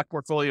 90% stock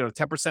portfolio, or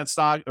 10%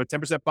 stock or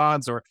 10%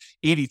 bonds, or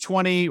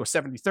 80-20 or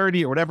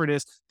 70-30 or whatever it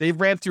is, they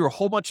ran through a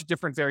whole bunch of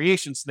different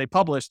variations. And they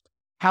published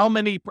how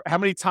many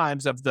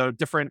times of the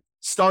different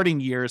starting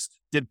years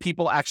did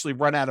people actually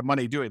run out of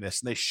money doing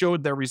this. And they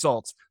showed their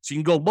results. So you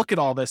can go look at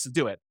all this and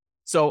do it.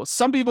 So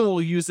some people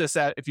will use this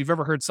if you've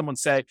ever heard someone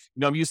say,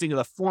 I'm using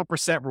the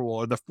 4% rule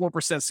or the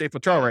 4% safe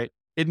withdrawal rate.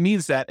 It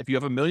means that if you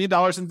have $1 million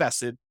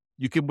invested,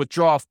 you can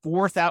withdraw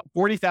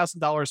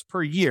 $40,000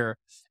 per year,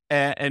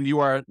 and you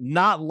are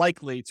not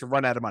likely to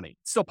run out of money.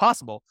 It's still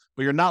possible,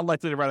 but you're not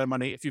likely to run out of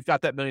money if you've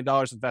got that $1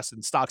 million invested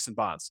in stocks and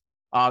bonds.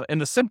 In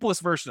the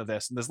simplest version of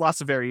this, and there's lots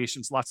of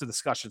variations, lots of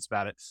discussions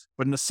about it,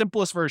 but in the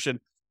simplest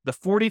version, the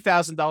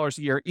 $40,000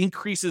 a year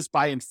increases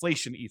by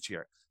inflation each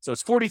year. So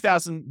it's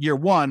 $40,000 year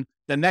one.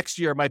 The next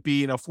year might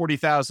be,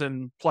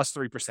 $40,000 plus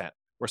 3%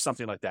 or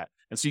something like that.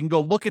 And so you can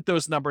go look at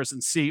those numbers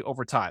and see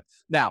over time.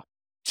 Now,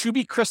 to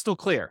be crystal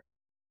clear,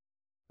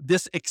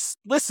 this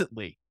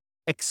explicitly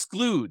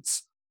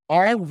excludes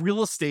all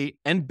real estate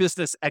and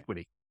business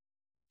equity.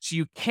 So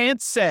you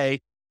can't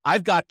say,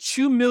 I've got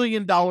 $2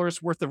 million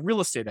worth of real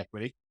estate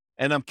equity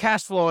and I'm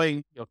cash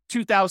flowing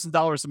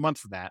 $2,000 a month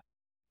from that.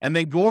 And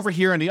then go over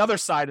here on the other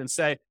side and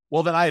say,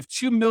 well, then I have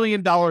 $2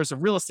 million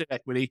of real estate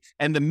equity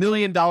and $1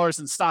 million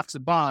in stocks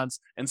and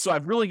bonds. And so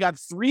I've really got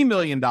 $3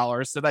 million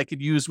that I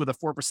could use with a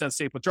 4%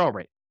 safe withdrawal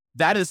rate.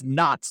 That is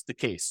not the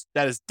case.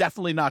 That is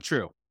definitely not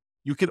true.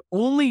 You can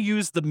only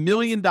use the $1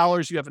 million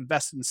you have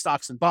invested in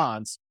stocks and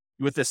bonds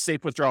with this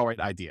safe withdrawal rate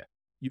idea.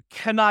 You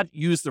cannot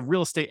use the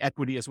real estate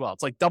equity as well.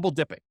 It's like double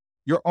dipping.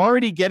 You're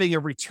already getting a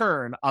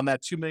return on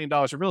that $2 million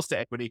of real estate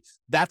equity.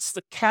 That's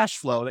the cash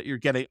flow that you're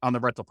getting on the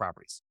rental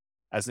properties,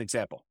 as an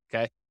example.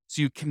 Okay.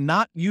 So you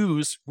cannot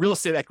use real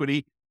estate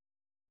equity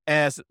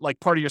as like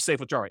part of your safe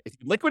withdrawal rate. If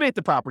you liquidate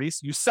the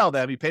properties, you sell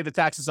them, you pay the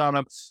taxes on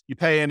them, you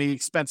pay any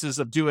expenses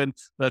of doing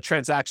the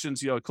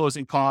transactions,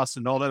 closing costs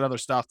and all that other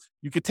stuff.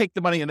 You could take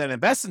the money and then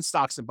invest in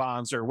stocks and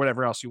bonds or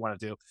whatever else you want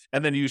to do,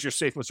 and then use your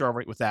safe withdrawal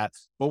rate with that.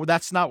 But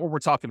that's not what we're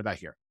talking about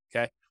here.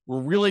 Okay.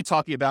 We're really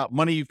talking about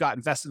money you've got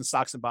invested in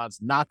stocks and bonds,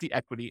 not the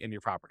equity in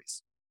your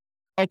properties.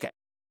 Okay.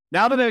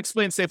 Now that I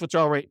explained safe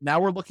withdrawal rate, now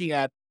we're looking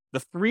at the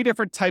 3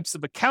 different types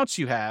of accounts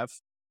you have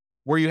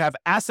where you have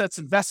assets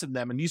invested in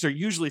them. And these are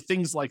usually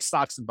things like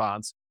stocks and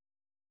bonds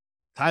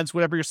times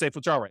whatever your safe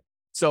withdrawal rate.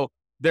 So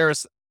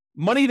there's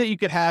money that you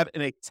could have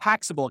in a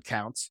taxable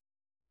account.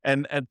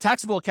 And a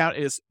taxable account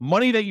is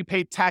money that you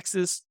pay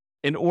taxes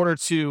in order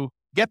to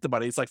get the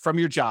money. It's like from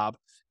your job.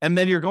 And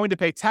then you're going to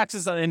pay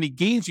taxes on any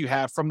gains you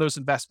have from those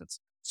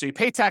investments. So you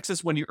pay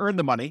taxes when you earn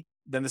the money.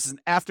 Then this is an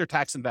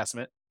after-tax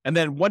investment. And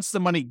then once the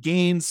money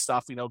gains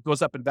stuff,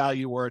 goes up in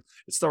value or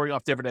it's throwing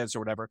off dividends or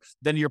whatever,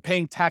 then you're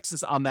paying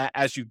taxes on that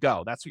as you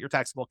go. That's what your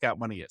taxable account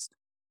money is.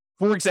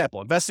 For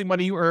example, investing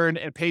money you earn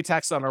and pay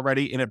tax on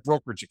already in a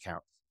brokerage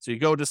account. So you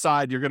go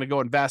decide you're going to go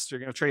invest, you're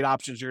going to trade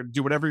options, you're going to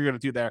do whatever you're going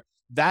to do there.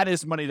 That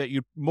is money that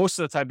you most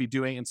of the time be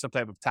doing in some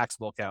type of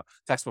taxable account,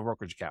 taxable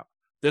brokerage account.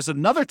 There's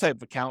another type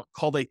of account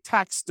called a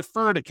tax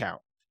deferred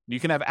account. You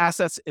can have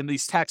assets in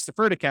these tax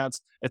deferred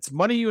accounts. It's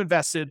money you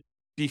invested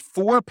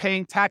before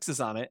paying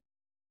taxes on it,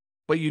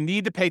 but you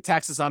need to pay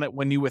taxes on it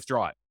when you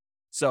withdraw it.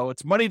 So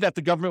it's money that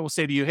the government will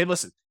say to you, hey,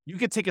 listen, you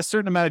could take a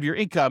certain amount of your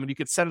income and you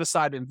could set it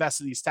aside to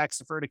invest in these tax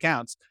deferred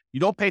accounts.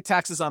 You don't pay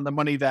taxes on the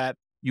money that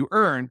you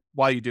earn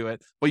while you do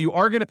it, but you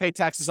are going to pay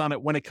taxes on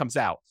it when it comes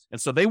out. And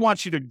so they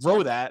want you to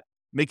grow that,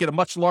 make it a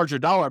much larger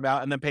dollar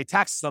amount, and then pay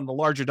taxes on the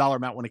larger dollar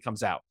amount when it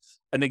comes out.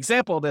 An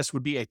example of this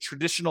would be a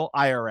traditional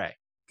IRA.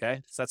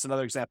 Okay. So that's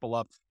another example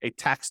of a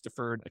tax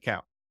deferred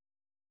account.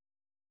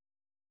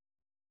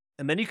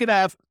 And then you could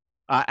have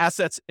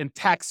assets in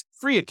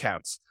tax-free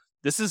accounts.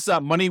 This is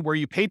money where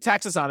you pay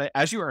taxes on it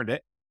as you earned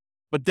it,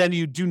 but then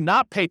you do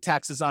not pay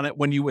taxes on it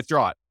when you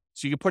withdraw it.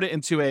 So you can put it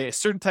into a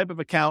certain type of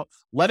account,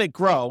 let it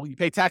grow. You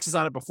pay taxes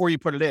on it before you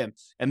put it in.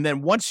 And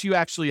then once you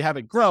actually have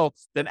it grow,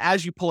 then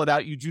as you pull it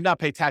out, you do not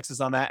pay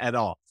taxes on that at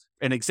all.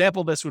 An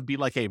example of this would be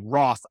like a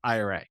Roth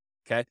IRA.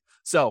 Okay.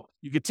 So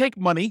you could take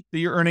money that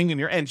you're earning in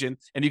your engine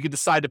and you could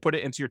decide to put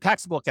it into your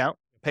taxable account,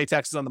 pay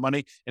taxes on the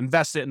money,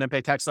 invest it, and then pay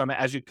taxes on it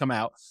as you come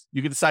out.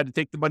 You can decide to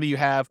take the money you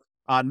have,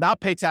 not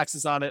pay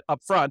taxes on it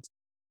up front,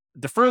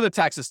 defer the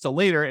taxes till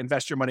later,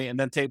 invest your money, and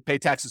then pay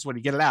taxes when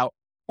you get it out.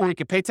 Or you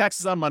can pay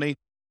taxes on money,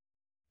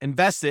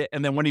 invest it,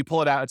 and then when you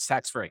pull it out, it's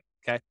tax-free.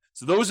 Okay.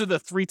 So those are the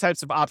 3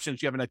 types of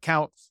options. You have an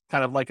account,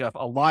 kind of like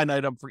a line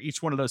item for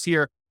each one of those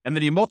here. And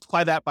then you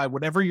multiply that by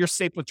whatever your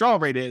safe withdrawal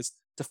rate is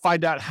to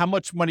find out how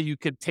much money you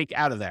could take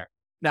out of there.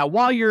 Now,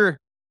 while you're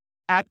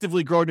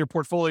actively growing your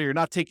portfolio, you're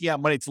not taking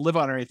out money to live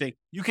on or anything,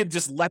 you can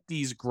just let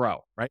these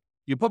grow, right?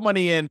 You put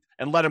money in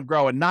and let them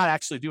grow and not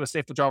actually do a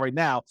safe withdrawal right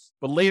now.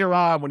 But later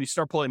on, when you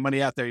start pulling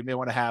money out there, you may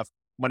want to have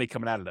money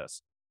coming out of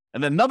those.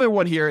 And then another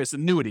one here is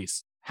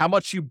annuities. How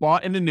much you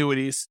bought in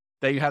annuities,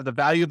 that you have the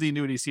value of the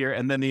annuities here,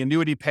 and then the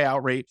annuity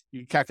payout rate, you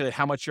can calculate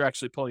how much you're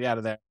actually pulling out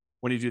of there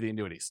when you do the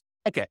annuities.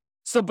 Okay.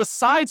 So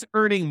besides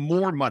earning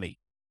more money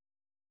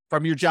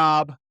from your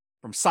job,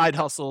 from side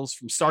hustles,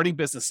 from starting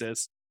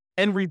businesses,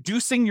 and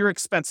reducing your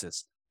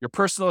expenses, your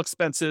personal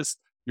expenses,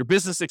 your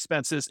business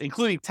expenses,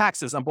 including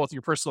taxes on both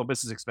your personal and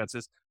business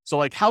expenses. So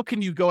like, how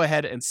can you go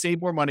ahead and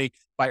save more money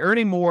by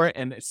earning more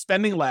and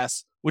spending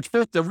less, which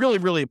both are really,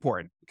 really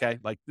important. Okay.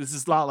 Like this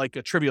is not like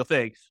a trivial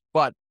thing,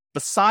 but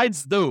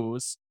besides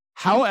those,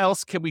 how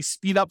else can we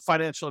speed up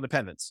financial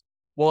independence?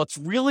 Well, it's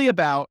really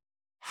about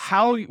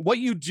what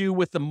you do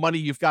with the money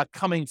you've got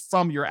coming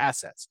from your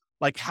assets,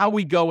 like how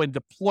we go and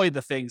deploy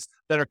the things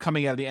that are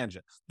coming out of the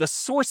engine, the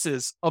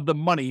sources of the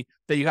money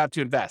that you have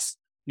to invest.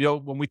 You know,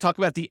 when we talk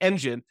about the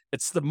engine,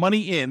 it's the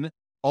money in,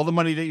 all the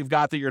money that you've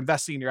got that you're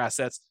investing in your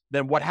assets.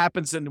 Then what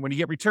happens when you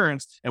get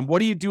returns, and what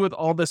do you do with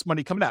all this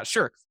money coming out?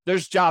 Sure,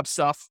 there's job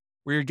stuff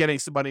where you're getting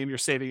some money and you're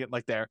saving it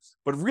like there.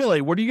 But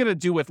really, what are you going to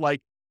do with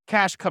like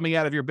cash coming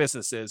out of your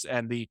businesses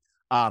and the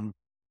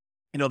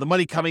the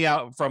money coming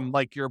out from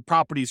like your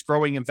properties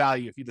growing in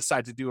value if you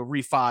decide to do a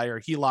refi or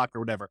HELOC or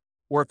whatever,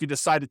 or if you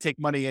decide to take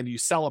money and you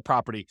sell a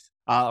property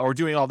or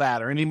doing all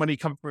that, or any money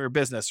coming from your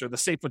business or the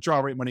safe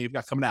withdrawal rate money you've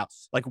got coming out.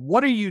 Like,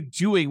 what are you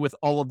doing with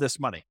all of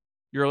this money?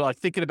 You're like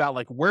thinking about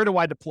like, where do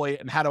I deploy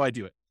it and how do I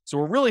do it? So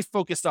we're really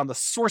focused on the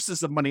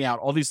sources of money out,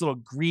 all these little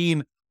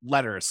green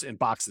letters in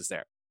boxes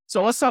there.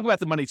 So let's talk about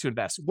the money to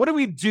invest. What do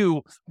we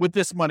do with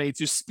this money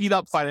to speed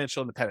up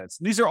financial independence?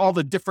 And these are all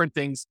the different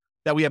things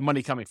that we have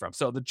money coming from.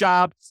 So the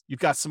job, you've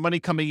got some money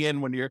coming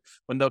in when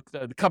the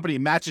company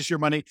matches your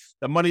money,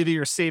 the money that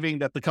you're saving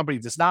that the company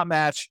does not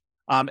match,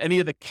 any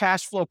of the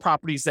cash flow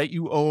properties that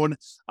you own.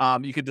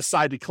 You could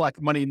decide to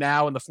collect money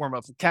now in the form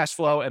of cash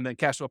flow and then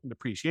cash flow from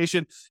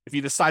depreciation. If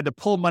you decide to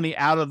pull money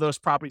out of those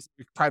properties,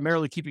 you're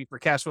primarily keeping for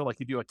cash flow, like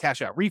you do a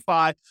cash out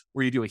refi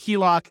or you do a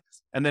HELOC.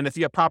 And then if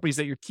you have properties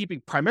that you're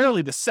keeping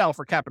primarily to sell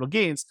for capital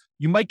gains,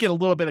 you might get a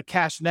little bit of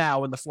cash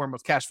now in the form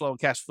of cash flow and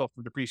cash flow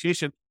from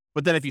depreciation.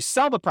 But then if you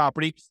sell the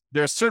property,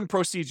 there are certain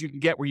proceeds you can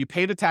get where you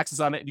pay the taxes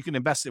on it and you can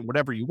invest in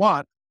whatever you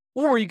want.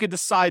 Or you could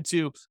decide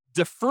to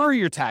defer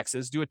your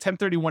taxes, do a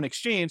 1031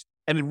 exchange,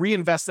 and then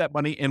reinvest that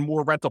money in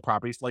more rental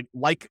properties,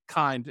 like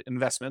kind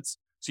investments.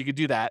 So you could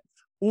do that.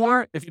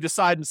 Or if you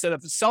decide instead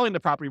of selling the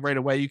property right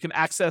away, you can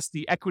access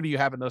the equity you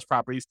have in those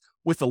properties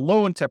with a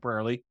loan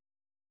temporarily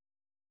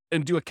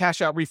and do a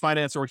cash out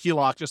refinance or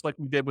HELOC, just like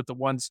we did with the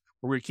ones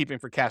where we were keeping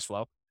for cash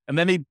flow. And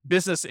then any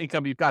business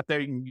income you've got there,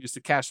 you can use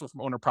the cash flow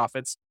from owner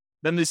profits.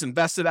 Then these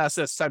invested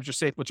assets times your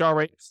safe withdrawal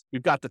rate.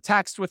 We've got the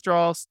tax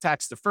withdrawals,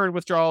 tax deferred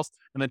withdrawals,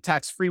 and then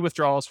tax-free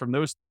withdrawals from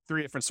those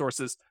three different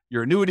sources,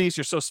 your annuities,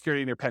 your Social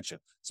Security, and your pension.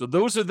 So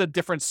those are the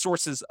different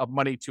sources of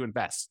money to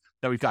invest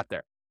that we've got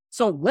there.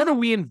 So what do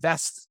we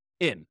invest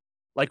in?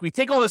 Like, we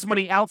take all this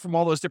money out from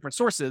all those different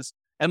sources,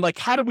 and like,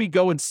 how do we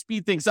go and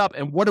speed things up,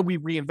 and what do we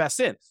reinvest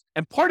in?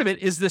 And part of it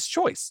is this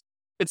choice.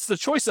 It's the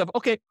choice of,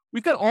 okay,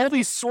 we've got all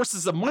these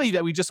sources of money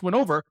that we just went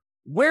over.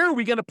 Where are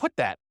we going to put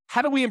that?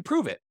 How do we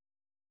improve it?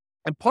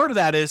 And part of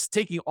that is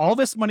taking all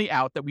this money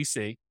out that we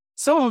see.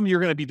 Some of them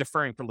you're going to be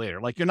deferring for later.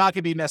 Like, you're not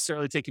going to be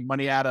necessarily taking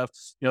money out of,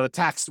 the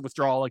tax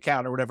withdrawal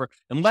account or whatever,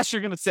 unless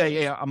you're going to say,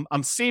 hey,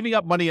 I'm saving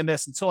up money in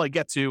this until I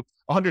get to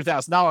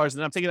 $100,000,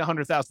 and I'm taking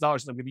 $100,000 and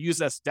I'm going to use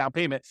that as down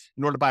payment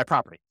in order to buy a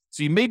property.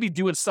 So you may be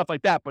doing stuff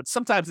like that, but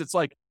sometimes it's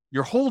like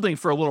you're holding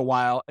for a little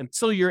while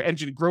until your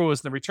engine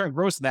grows and the return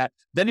grows in that.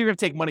 Then you're going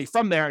to take money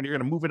from there and you're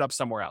going to move it up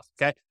somewhere else.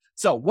 Okay.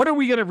 So what are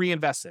we going to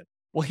reinvest in?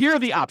 Well, here are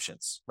the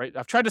options, right?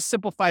 I've tried to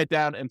simplify it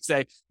down and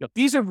say,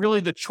 these are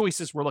really the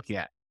choices we're looking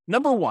at.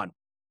 Number one,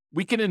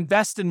 we can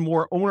invest in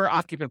more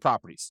owner-occupant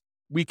properties.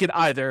 We could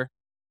either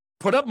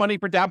put up money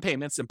for down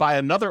payments and buy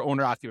another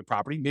owner-occupant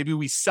property. Maybe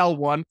we sell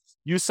one,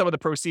 use some of the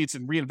proceeds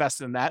and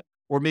reinvest in that.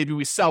 Or maybe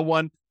we sell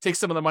one, take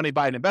some of the money,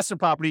 buy an investment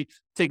property,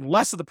 take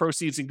less of the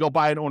proceeds and go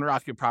buy an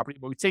owner-occupant property.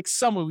 But we take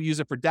some and we use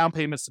it for down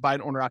payments to buy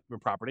an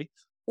owner-occupant property.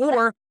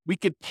 Or we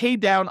could pay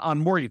down on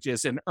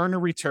mortgages and earn a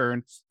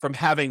return from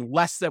having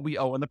less that we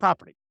owe on the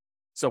property.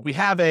 So if we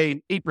have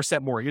an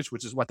 8% mortgage,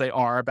 which is what they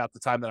are about the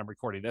time that I'm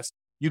recording this,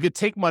 you could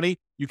take money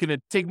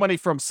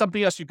from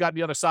something else you've got on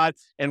the other side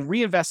and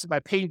reinvest it by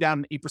paying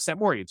down an 8%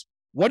 mortgage.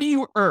 What do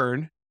you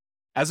earn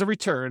as a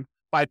return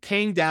by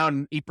paying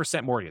down an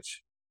 8%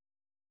 mortgage?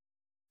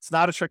 It's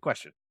not a trick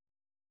question.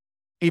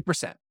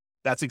 8%.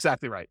 That's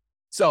exactly right.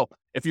 So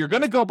if you're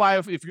going to go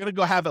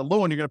have a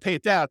loan, you're going to pay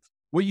it down.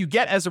 What you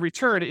get as a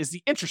return is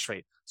the interest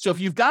rate. So if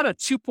you've got a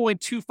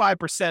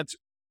 2.25%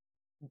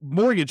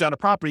 mortgage on a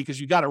property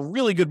because you got a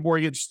really good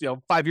mortgage,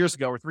 5 years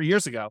ago or 3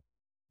 years ago,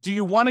 do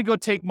you want to go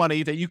take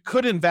money that you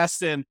could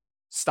invest in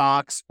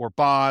stocks or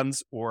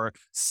bonds or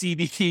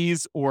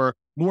CDs or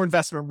more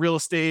investment in real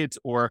estate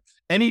or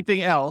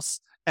anything else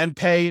and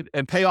pay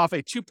off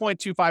a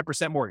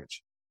 2.25%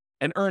 mortgage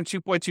and earn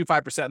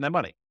 2.25% on that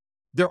money?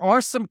 There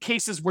are some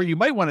cases where you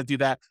might want to do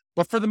that,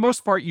 but for the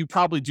most part, you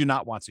probably do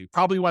not want to. You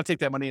probably want to take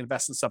that money and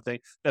invest in something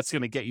that's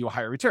going to get you a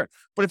higher return.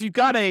 But if you've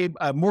got a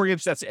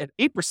mortgage that's at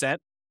 8%,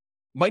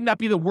 might not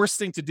be the worst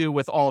thing to do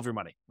with all of your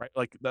money, right?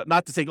 Like,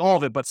 not to take all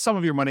of it, but some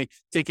of your money,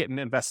 take it and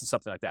invest in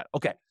something like that.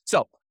 Okay,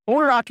 so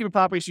owner-occupant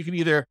properties, you can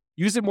either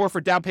use it more for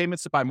down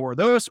payments to buy more of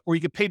those, or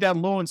you can pay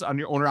down loans on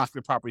your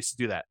owner-occupant properties to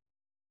do that.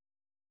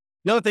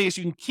 The other thing is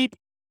you can keep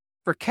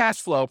for cash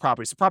flow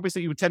properties, so properties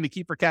that you would tend to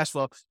keep for cash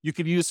flow, you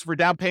could use for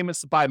down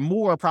payments to buy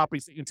more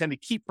properties that you intend to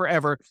keep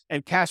forever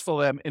and cash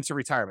flow them into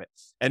retirement.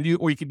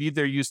 Or you could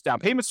either use down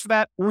payments for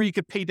that, or you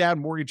could pay down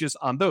mortgages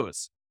on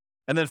those.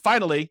 And then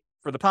finally,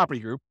 for the property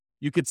group,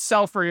 you could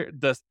sell for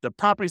the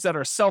properties that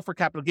are sell for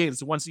capital gains,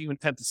 the ones that you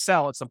intend to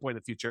sell at some point in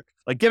the future,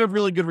 like get a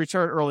really good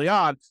return early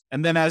on.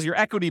 And then as your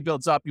equity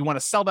builds up, you want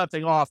to sell that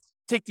thing off,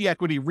 take the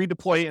equity,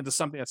 redeploy it into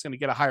something that's going to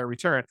get a higher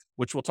return,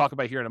 which we'll talk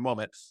about here in a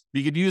moment.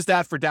 You could use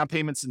that for down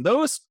payments in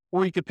those,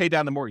 or you could pay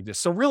down the mortgages.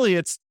 So really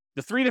it's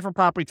the three different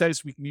property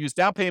types. We can use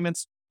down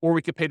payments, or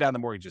we could pay down the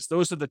mortgages.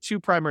 Those are the two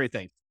primary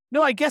things.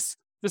 No, I guess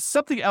there's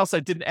something else I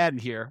didn't add in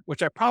here,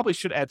 which I probably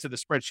should add to the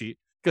spreadsheet,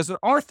 because there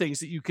are things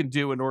that you can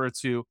do in order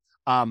to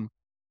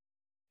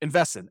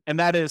invest in, and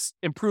that is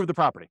improve the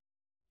property.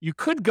 You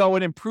could go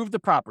and improve the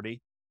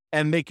property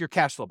and make your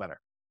cash flow better.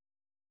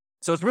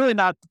 So it's really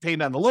not paying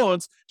down the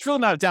loans. It's really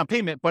not a down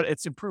payment, but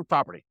it's improved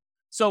property.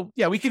 So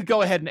yeah, we could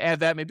go ahead and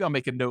add that. Maybe I'll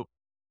make a note.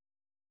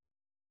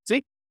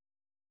 See?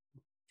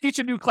 Teach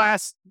a new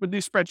class with a new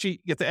spreadsheet, you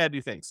get to add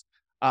new things.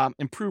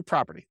 Improve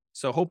property.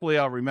 So hopefully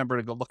I'll remember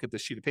to go look at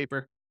this sheet of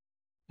paper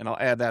and I'll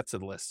add that to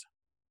the list.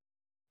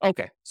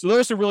 Okay, so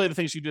those are really the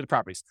things you do to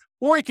properties.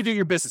 Or you could do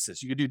your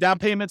businesses. You could do down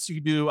payments, you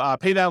could do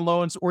pay down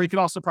loans, or you can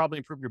also probably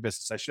improve your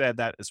business. I should add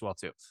that as well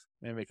too.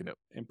 Let me make a note.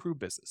 Improve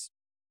business.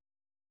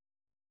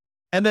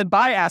 And then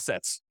buy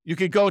assets. You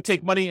could go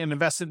take money and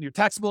invest it in your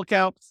taxable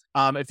account.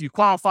 If you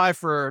qualify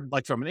for,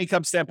 like from an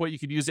income standpoint, you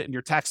could use it in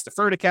your tax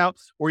deferred account,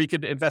 or you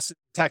could invest in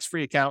a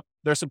tax-free account.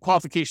 There's some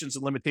qualifications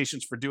and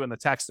limitations for doing the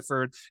tax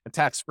deferred and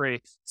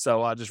tax-free.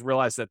 So just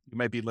realize that you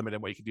might be limited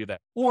in what you can do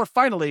that. Or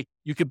finally,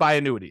 you could buy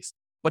annuities.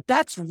 But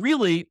that's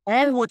really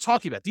all we're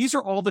talking about. These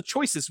are all the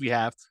choices we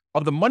have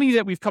of the money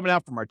that we've coming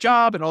out from our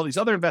job and all these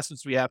other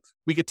investments we have.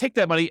 We could take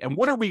that money and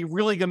what are we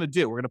really going to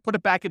do? We're going to put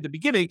it back at the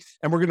beginning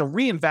and we're going to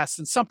reinvest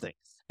in something.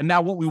 And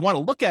now what we want to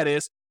look at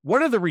is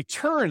what are the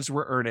returns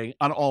we're earning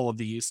on all of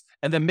these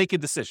and then make a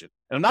decision.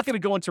 And I'm not going to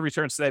go into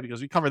returns today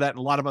because we cover that in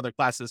a lot of other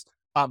classes.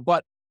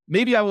 But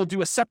maybe I will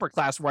do a separate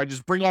class where I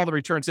just bring all the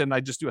returns in and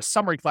I just do a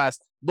summary class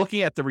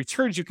looking at the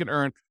returns you can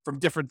earn from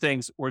different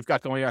things we've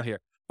got going on here.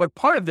 But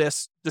part of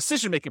this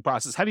decision-making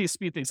process, how do you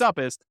speed things up,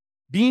 is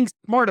being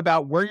smart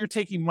about where you're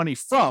taking money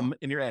from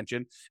in your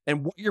engine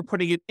and what you're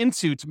putting it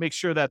into to make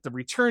sure that the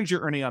returns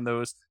you're earning on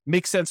those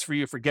make sense for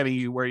you for getting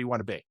you where you want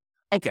to be.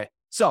 Okay,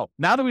 so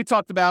now that we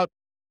talked about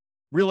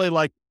really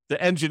like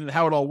the engine and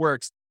how it all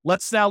works,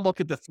 let's now look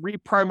at the three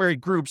primary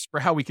groups for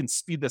how we can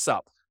speed this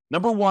up.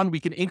 Number one, we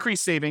can increase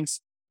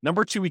savings.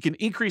 Number two, we can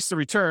increase the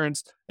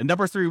returns. And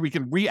number three, we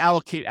can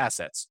reallocate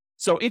assets.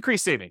 So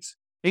increase savings.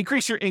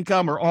 Increase your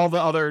income or all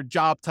the other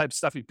job type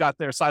stuff you've got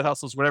there, side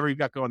hustles, whatever you've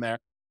got going there.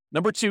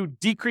 Number two,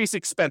 decrease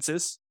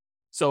expenses.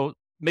 So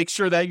make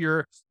sure that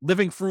you're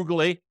living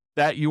frugally,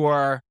 that you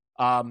are,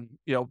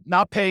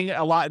 not paying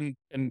a lot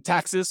in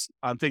taxes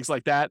on things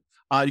like that.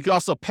 You can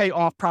also pay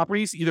off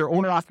properties, either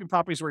owner-occupied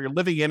properties where you're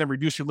living in and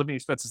reduce your living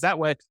expenses that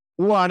way,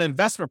 or on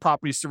investment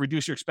properties to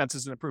reduce your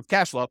expenses and improve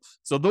cash flow.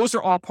 So those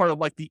are all part of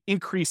like the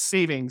increased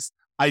savings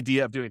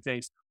idea of doing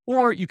things.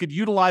 Or you could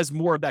utilize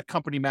more of that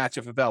company match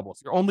if available. If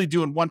you're only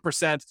doing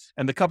 1%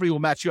 and the company will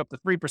match you up to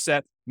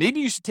 3%, maybe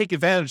you should take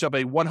advantage of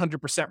a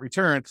 100%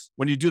 return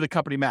when you do the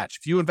company match.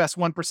 If you invest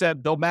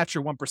 1%, they'll match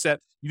your 1%.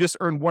 You just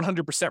earn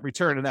 100%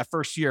 return in that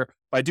first year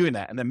by doing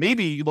that. And then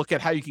maybe you look at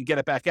how you can get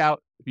it back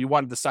out if you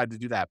want to decide to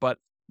do that. But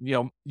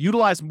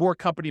utilize more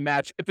company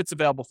match if it's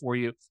available for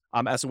you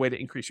as a way to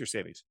increase your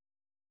savings.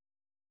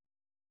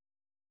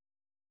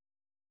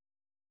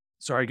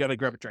 Sorry, I got to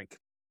grab a drink.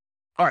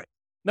 All right.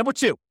 Number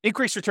two,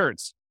 increase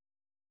returns.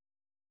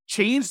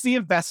 Change the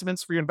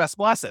investments for your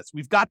investable assets.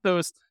 We've got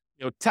those,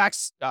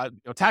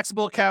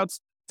 taxable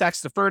accounts,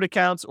 tax deferred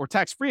accounts, or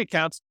tax free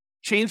accounts.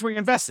 Change where you're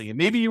investing. And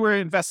maybe you were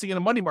investing in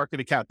a money market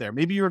account there.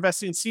 Maybe you're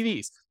investing in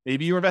CDs.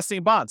 Maybe you're investing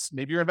in bonds.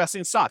 Maybe you're investing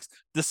in stocks.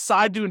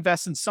 Decide to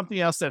invest in something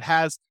else that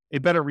has a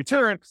better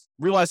return.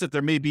 Realize that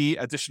there may be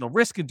additional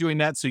risk in doing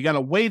that. So you got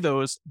to weigh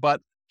those,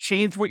 but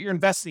change what you're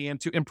investing in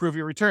to improve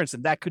your returns.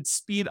 And that could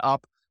speed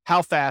up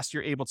how fast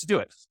you're able to do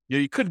it.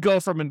 You could go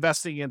from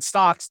investing in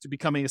stocks to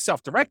becoming a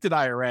self-directed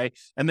IRA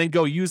and then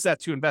go use that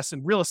to invest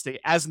in real estate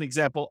as an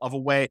example of a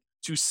way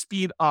to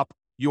speed up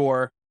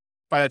your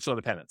financial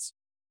independence.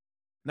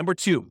 Number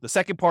two, the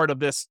second part of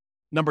this,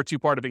 number two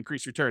part of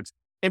increased returns,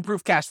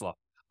 improve cash flow.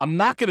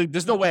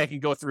 There's no way I can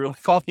go through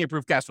all the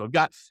improved cash flow. I've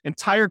got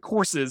entire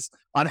courses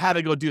on how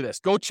to go do this.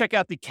 Go check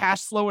out the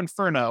Cash Flow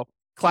Inferno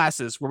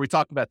classes where we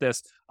talk about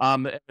this.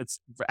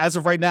 It's as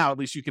of right now, at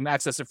least you can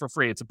access it for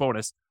free. It's a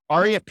bonus.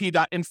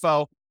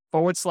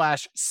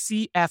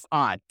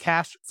 refp.info/CFI,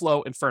 Cash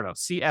Flow Inferno,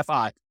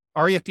 CFI,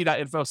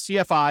 refp.info,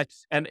 CFI.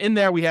 And in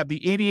there, we have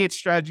the 88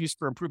 strategies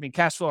for improving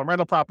cash flow and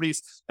rental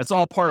properties. It's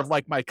all part of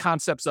like my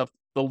concepts of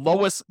the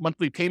lowest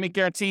monthly payment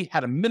guarantee,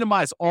 how to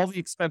minimize all the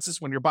expenses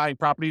when you're buying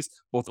properties,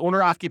 both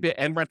owner-occupied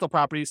and rental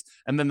properties,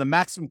 and then the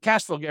maximum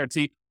cash flow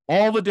guarantee,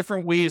 all the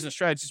different ways and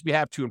strategies we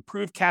have to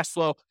improve cash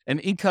flow and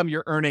income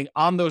you're earning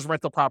on those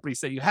rental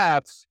properties that you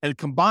have, and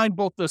combine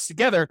both those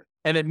together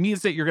and it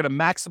means that you're going to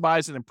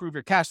maximize and improve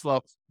your cash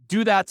flow.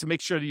 Do that to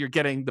make sure that you're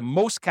getting the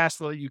most cash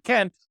flow that you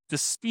can to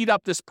speed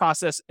up this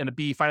process and to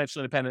be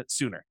financially independent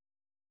sooner.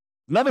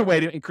 Another way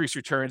to increase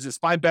returns is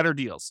find better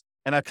deals.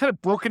 And I've kind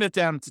of broken it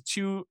down into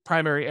two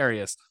primary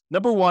areas.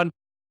 Number one,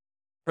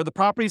 for the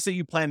properties that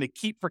you plan to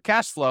keep for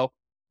cash flow,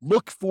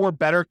 look for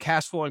better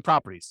cash flowing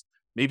properties.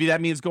 Maybe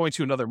that means going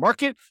to another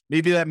market.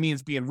 Maybe that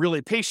means being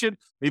really patient.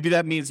 Maybe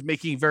that means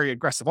making very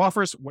aggressive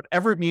offers,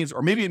 whatever it means,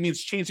 or maybe it means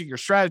changing your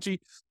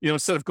strategy.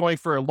 Instead of going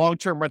for a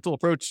long-term rental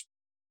approach,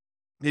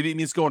 maybe it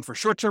means going for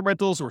short-term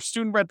rentals or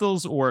student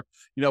rentals or,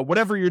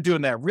 whatever you're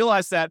doing there.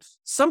 Realize that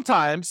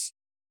sometimes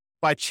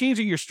by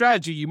changing your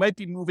strategy, you might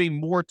be moving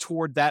more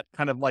toward that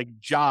kind of like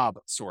job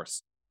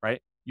source, right?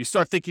 You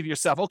start thinking to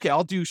yourself, okay,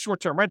 I'll do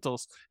short-term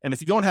rentals. And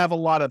if you don't have a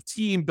lot of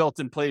team built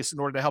in place in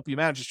order to help you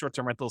manage the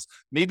short-term rentals,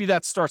 maybe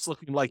that starts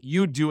looking like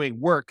you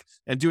doing work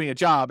and doing a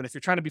job. And if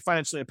you're trying to be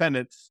financially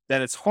independent,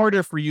 then it's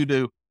harder for you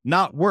to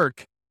not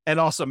work and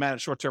also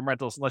manage short-term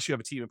rentals unless you have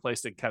a team in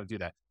place that can kind of do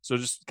that. So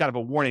just kind of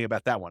a warning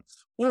about that one.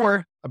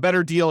 Or a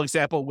better deal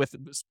example with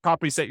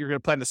properties that you're going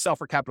to plan to sell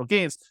for capital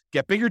gains,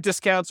 get bigger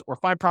discounts or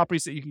find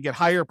properties that you can get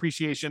higher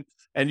appreciation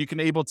and you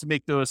can able to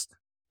make those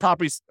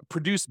properties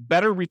produce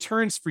better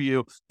returns for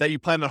you that you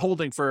plan on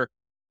holding for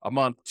a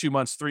month, 2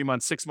 months, 3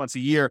 months, 6 months, a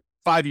year,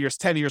 5 years,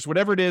 10 years,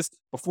 whatever it is,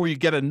 before you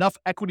get enough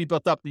equity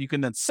built up that you can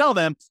then sell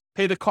them,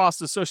 pay the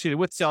costs associated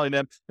with selling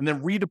them, and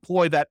then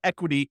redeploy that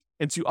equity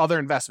into other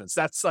investments.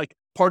 That's like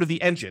part of the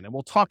engine. And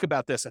we'll talk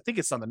about this. I think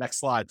it's on the next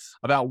slide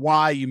about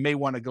why you may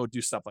want to go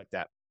do stuff like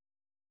that.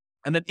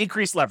 And then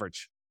increase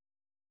leverage.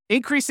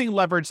 Increasing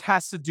leverage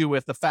has to do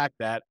with the fact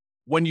that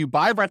when you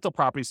buy rental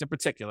properties in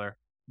particular,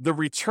 the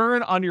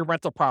return on your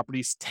rental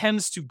properties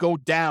tends to go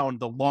down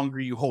the longer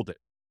you hold it.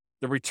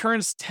 The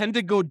returns tend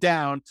to go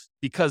down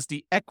because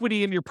the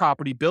equity in your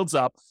property builds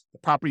up. The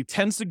property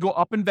tends to go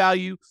up in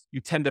value. You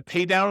tend to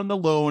pay down on the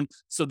loan.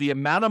 So the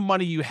amount of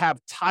money you have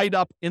tied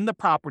up in the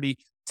property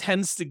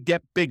tends to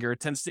get bigger,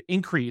 tends to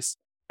increase.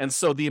 And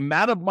so the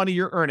amount of money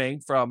you're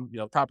earning from,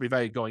 property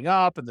value going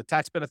up and the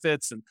tax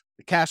benefits and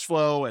the cash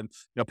flow and,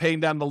 paying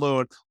down the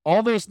loan,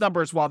 all those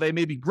numbers, while they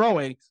may be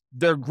growing,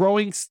 they're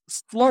growing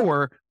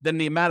slower than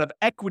the amount of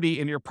equity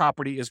in your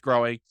property is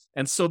growing.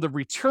 And so the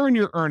return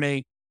you're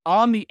earning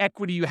on the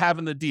equity you have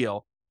in the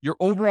deal, your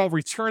overall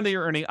return that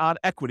you're earning on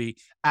equity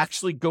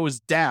actually goes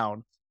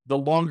down the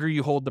longer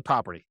you hold the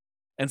property.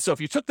 And so if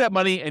you took that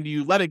money and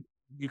you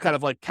kind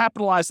of like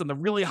capitalize on the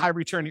really high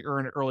return you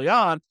earn early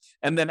on.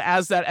 And then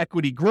as that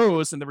equity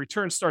grows and the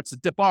return starts to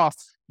dip off,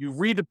 you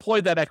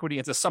redeploy that equity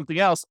into something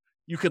else.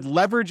 You could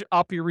leverage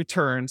up your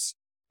returns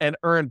and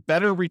earn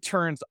better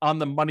returns on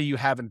the money you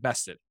have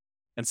invested.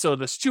 And so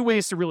there's two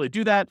ways to really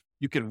do that.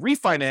 You can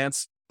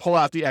refinance, pull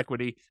out the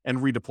equity and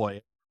redeploy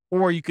it.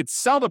 Or you could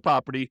sell the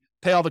property,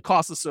 pay all the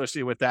costs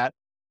associated with that,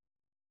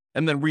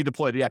 and then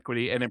redeploy the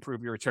equity and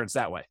improve your returns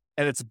that way.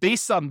 And it's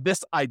based on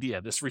this idea,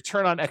 this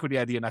return on equity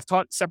idea. And I've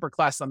taught separate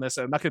classes on this,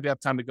 and I'm not going to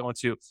have time to go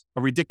into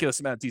a ridiculous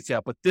amount of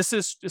detail, but this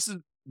is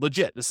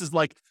legit. This is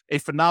like a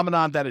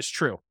phenomenon that is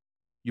true.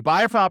 You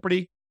buy a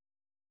property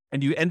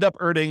and you end up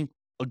earning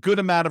a good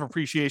amount of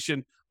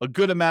appreciation, a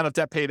good amount of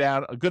debt pay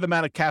down, a good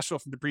amount of cash flow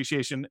from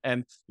depreciation,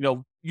 and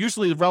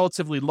usually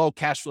relatively low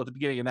cash flow at the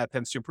beginning, and that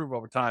tends to improve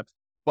over time.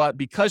 But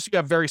because you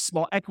have very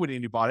small equity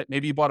and you bought it,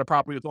 maybe you bought a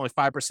property with only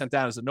 5%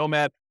 down as a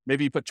nomad,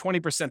 maybe you put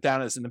 20%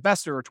 down as an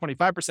investor or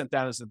 25%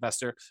 down as an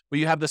investor, but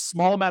you have this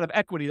small amount of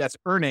equity that's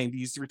earning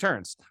these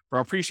returns from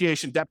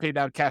appreciation, debt pay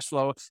down, cash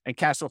flow, and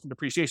cash flow from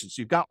depreciation.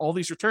 So you've got all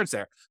these returns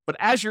there. But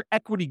as your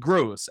equity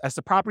grows, as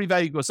the property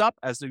value goes up,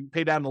 as you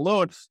pay down the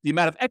loan, the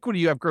amount of equity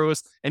you have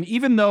grows. And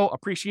even though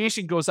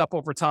appreciation goes up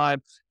over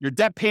time, your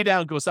debt pay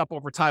down goes up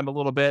over time a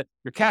little bit,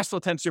 your cash flow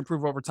tends to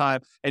improve over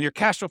time, and your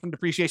cash flow from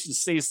depreciation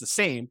stays the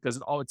same because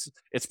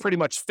it's pretty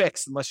much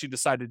fixed unless you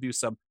decide to do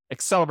some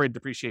accelerated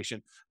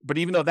depreciation. But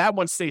even though that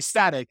one stays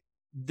static,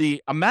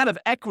 the amount of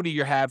equity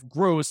you have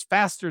grows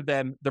faster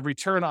than the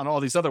return on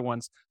all these other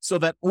ones, so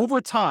that over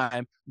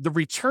time, the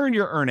return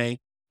you're earning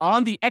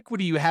on the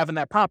equity you have in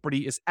that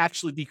property is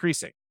actually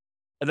decreasing.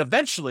 And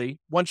eventually,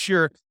 once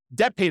your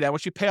debt pay down,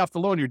 once you pay off the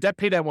loan, your debt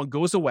pay down one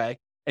goes away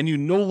and you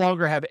no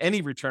longer have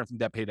any return from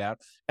debt pay down.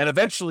 And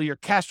eventually your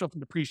cash flow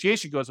from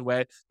depreciation goes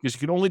away because you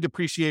can only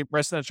depreciate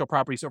residential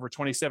properties over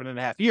 27 and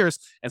a half years.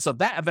 And so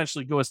that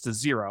eventually goes to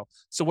zero.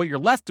 So what you're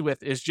left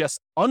with is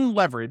just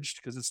unleveraged,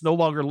 because it's no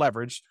longer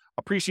leveraged,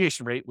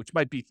 appreciation rate, which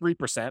might be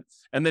 3%.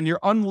 And then your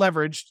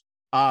unleveraged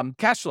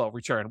cash flow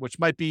return, which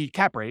might be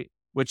cap rate,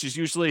 which is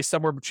usually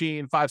somewhere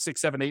between 5,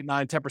 6, 7, 8,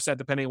 9, 10%,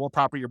 depending on what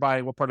property you're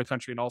buying, what part of the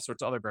country, and all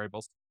sorts of other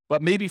variables.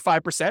 But maybe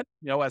 5%,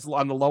 as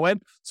on the low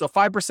end. So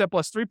 5%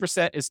 plus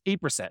 3% is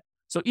 8%.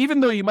 So even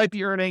though you might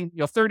be earning,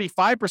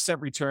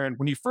 35% return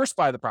when you first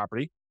buy the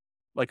property,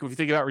 like if you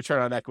think about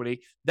return on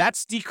equity,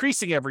 that's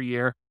decreasing every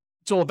year.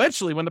 So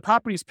eventually, when the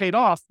property is paid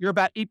off, you're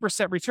about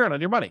 8% return on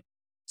your money.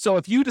 So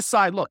if you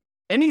decide, look,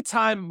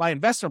 anytime my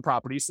investment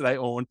properties that I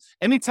own,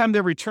 anytime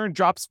their return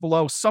drops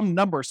below some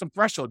number, some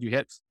threshold you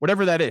hit,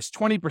 whatever that is,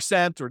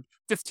 20% or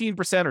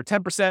 15% or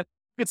 10%, you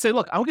could say,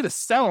 look, I'm going to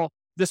sell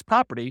this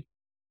property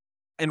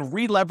and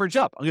re-leverage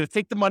up. I'm going to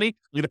take the money,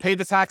 I'm going to pay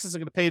the taxes, I'm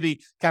going to pay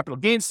the capital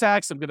gains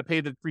tax, I'm going to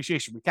pay the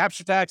depreciation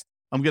recapture tax,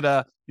 I'm going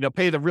to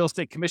pay the real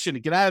estate commission to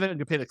get out of it, I'm going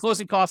to pay the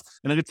closing costs,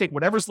 and I'm going to take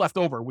whatever's left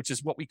over, which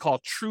is what we call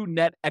true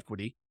net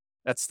equity.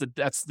 That's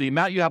the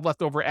amount you have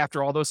left over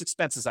after all those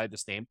expenses I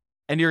just named.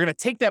 And you're going to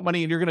take that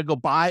money and you're going to go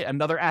buy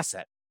another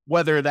asset,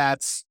 whether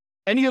that's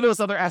any of those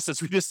other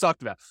assets we just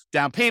talked about,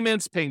 down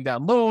payments, paying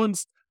down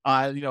loans,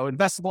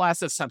 investable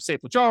assets, some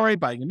safe majority,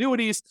 buying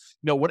annuities,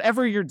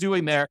 whatever you're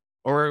doing there,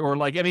 or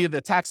like any of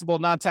the taxable,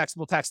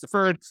 non-taxable, tax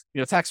deferred,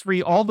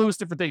 tax-free, all those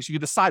different things. You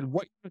decide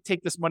what you're going to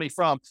take this money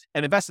from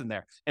and invest in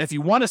there. And if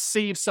you want to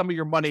save some of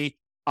your money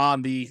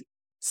on the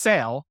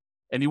sale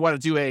and you want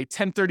to do a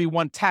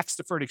 1031 tax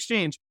deferred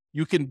exchange,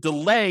 you can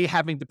delay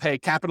having to pay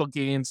capital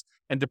gains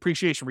and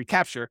depreciation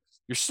recapture.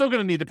 You're still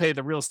going to need to pay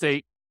the real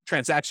estate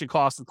transaction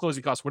costs and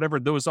closing costs, whatever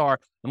those are,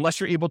 unless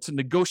you're able to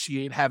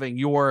negotiate having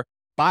your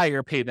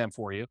buyer pay them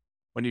for you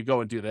when you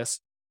go and do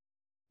this.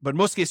 But in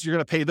most cases, you're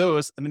going to pay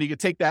those, and then you can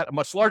take that a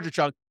much larger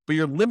chunk, but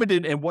you're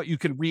limited in what you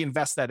can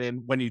reinvest that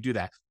in when you do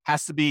that.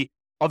 Has to be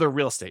other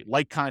real estate,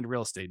 like-kind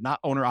real estate, not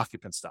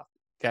owner-occupant stuff,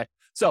 okay?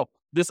 So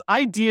this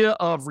idea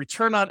of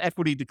return on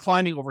equity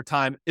declining over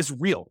time is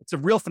real. It's a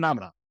real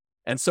phenomenon.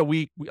 And so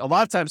we a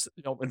lot of times,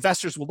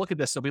 investors will look at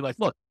this, they'll be like,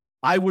 look,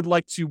 I would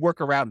like to work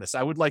around this.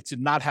 I would like to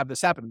not have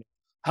this happen to me.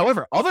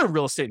 However, other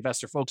real estate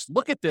investor folks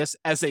look at this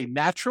as a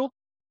natural,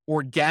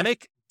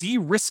 organic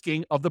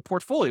de-risking of the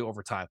portfolio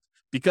over time.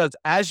 Because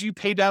as you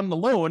pay down the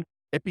loan,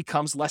 it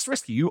becomes less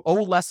risky. You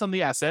owe less on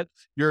the asset.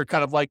 Your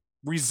kind of like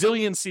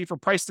resiliency for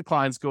price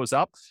declines goes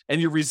up,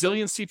 and your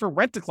resiliency for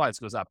rent declines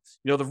goes up.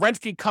 The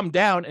rent can come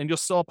down and you'll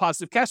still have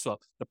positive cash flow.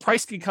 The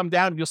price can come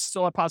down and you'll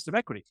still have positive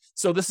equity.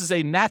 So this is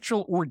a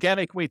natural,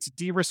 organic way to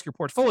de-risk your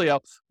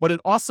portfolio, but it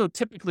also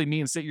typically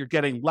means that you're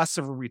getting less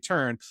of a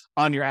return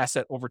on your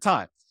asset over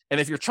time. And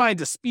if you're trying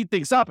to speed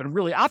things up and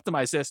really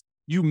optimize this,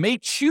 you may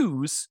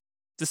choose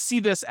to see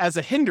this as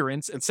a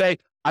hindrance and say,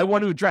 I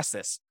want to address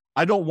this.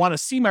 I don't want to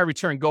see my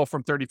return go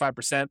from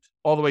 35%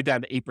 all the way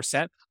down to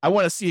 8%. I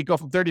want to see it go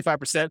from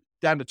 35%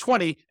 down to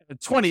 20. And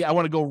 20, I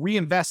want to go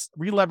reinvest,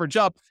 re-leverage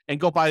up,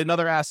 and go buy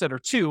another asset or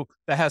two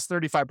that has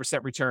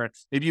 35% return.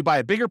 Maybe you buy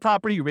a bigger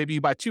property, or maybe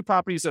you buy two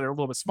properties that are a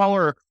little bit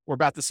smaller or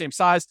about the same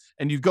size,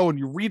 and you go and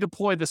you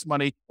redeploy this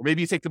money, or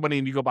maybe you take the money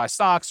and you go buy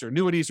stocks or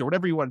annuities or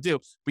whatever you want to do,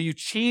 but you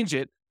change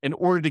it in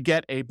order to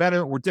get a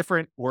better or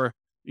different or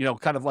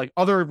kind of like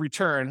other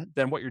return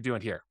than what you're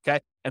doing here. Okay.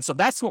 And so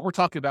that's what we're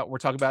talking about. We're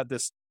talking about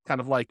this kind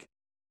of like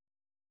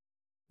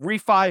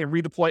refi and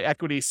redeploy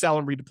equity, sell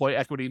and redeploy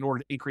equity in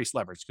order to increase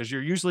leverage, because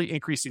you're usually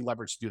increasing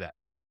leverage to do that.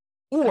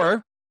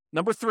 Or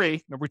number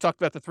three, remember we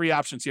talked about the three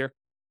options here: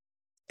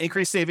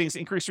 increase savings,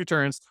 increase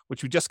returns,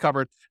 which we just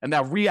covered, and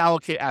now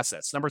reallocate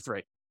assets. Number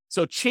three.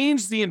 So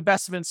change the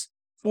investments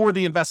for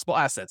the investable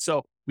assets.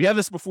 So we had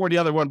this before the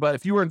other one, but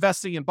if you were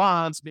investing in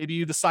bonds, maybe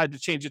you decide to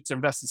change it to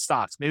invest in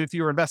stocks. Maybe if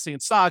you were investing in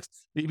stocks,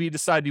 maybe you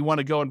decide you want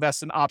to go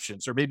invest in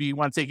options, or maybe you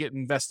want to take it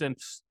and invest in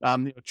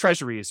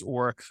treasuries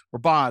or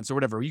bonds or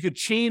whatever. You could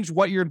change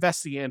what you're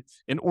investing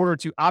in order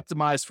to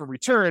optimize for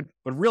return,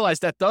 but realize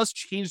that does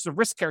change the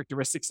risk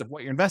characteristics of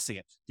what you're investing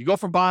in. You go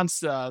from bonds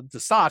to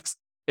stocks,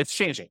 it's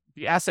changing.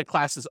 The asset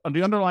classes,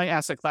 the underlying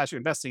asset class you're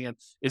investing in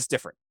is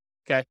different.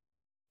 Okay.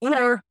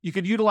 Or you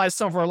could utilize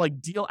some of our like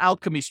deal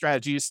alchemy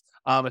strategies.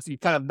 If you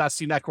kind of not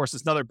seen that course,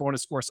 it's another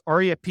bonus course,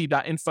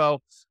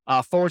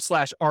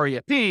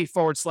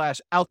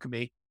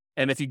 refp.info/REAP/alchemy.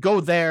 And if you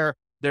go there,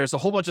 there's a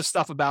whole bunch of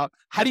stuff about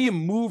how do you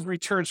move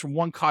returns from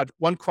one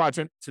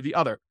quadrant to the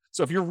other.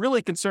 So if you're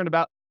really concerned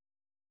about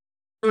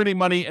earning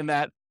money in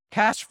that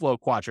cash flow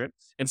quadrant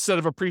instead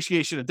of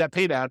appreciation and debt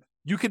pay down,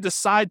 you can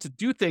decide to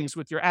do things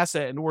with your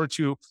asset in order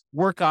to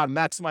work on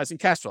maximizing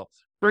cash flow.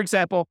 For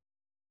example,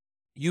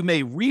 you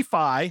may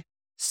refi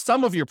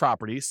some of your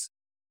properties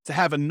to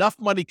have enough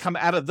money come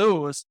out of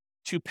those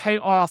to pay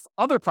off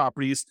other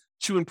properties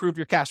to improve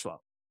your cash flow.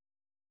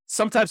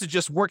 Sometimes it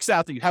just works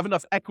out that you have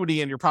enough equity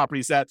in your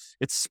properties that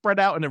it's spread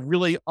out in a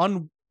really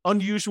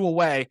unusual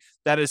way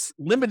that is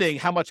limiting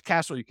how much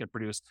cash flow you can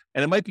produce.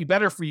 And it might be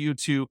better for you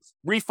to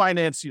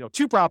refinance,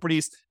 two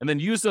properties and then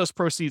use those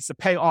proceeds to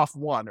pay off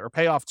one or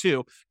pay off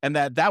two. And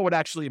that would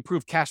actually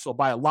improve cash flow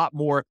by a lot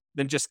more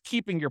than just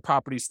keeping your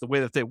properties the way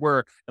that they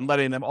were and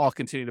letting them all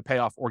continue to pay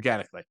off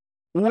organically.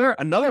 Or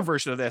another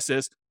version of this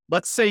is,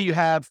 let's say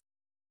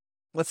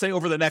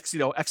over the next,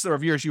 X number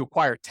of years, you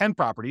acquire 10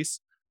 properties.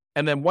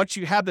 And then once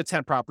you have the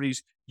 10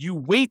 properties, you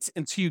wait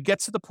until you get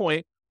to the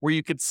point where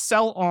you could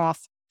sell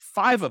off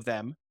 5 of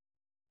them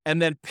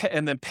and then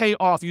pay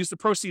off, use the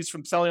proceeds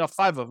from selling off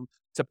 5 of them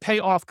to pay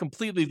off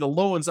completely the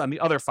loans on the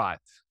other 5.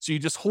 So you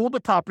just hold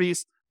the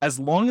properties as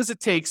long as it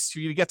takes for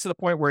you to get to the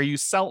point where you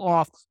sell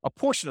off a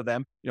portion of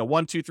them,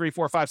 1, 2, 3,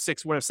 4, 5,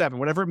 6, whatever, 7,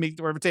 whatever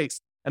it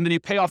takes. And then you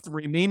pay off the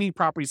remaining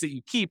properties that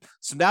you keep.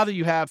 So now that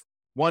you have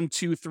 1,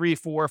 2, 3,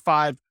 4,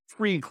 5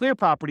 free and clear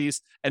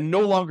properties and no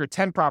longer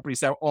 10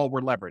 properties that all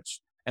were leveraged.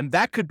 And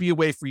that could be a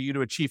way for you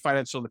to achieve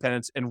financial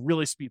independence and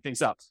really speed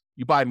things up.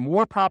 You buy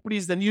more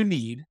properties than you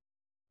need,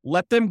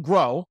 let them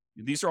grow,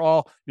 These are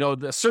all,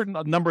 the certain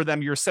number of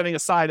them you're setting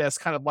aside as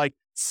kind of like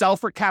sell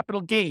for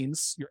capital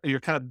gains. You're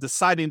kind of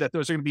deciding that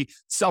those are going to be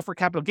sell for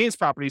capital gains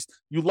properties.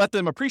 You let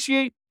them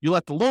appreciate, you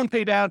let the loan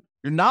pay down.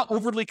 You're not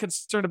overly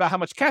concerned about how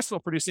much cash flow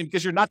producing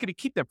because you're not going to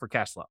keep them for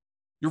cash flow.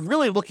 You're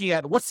really looking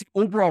at what's the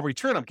overall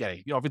return I'm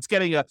getting. If it's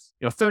getting a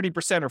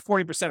 30% or 40%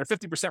 or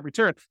 50%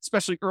 return,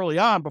 especially early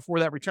on before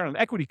that return on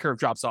equity curve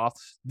drops off,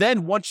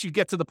 then once you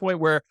get to the point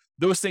where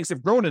those things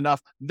have grown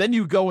enough, then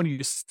you go and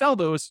you sell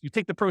those, you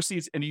take the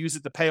proceeds and you use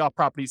it to pay off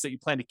properties that you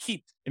plan to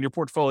keep in your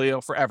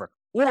portfolio forever.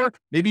 Or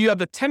maybe you have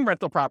the 10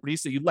 rental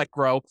properties that you let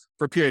grow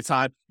for a period of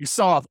time. You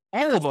sell off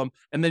all of them,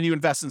 and then you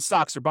invest in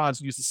stocks or bonds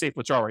and use the safe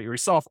withdrawal rate. Or you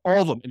sell off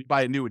all of them and you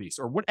buy annuities,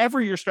 or whatever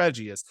your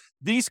strategy is.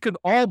 These could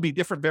all be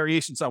different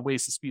variations on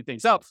ways to speed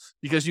things up,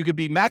 because you could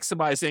be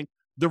maximizing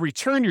the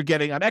return you're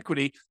getting on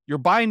equity. You're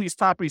buying these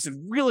properties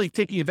and really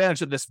taking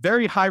advantage of this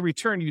very high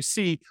return you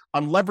see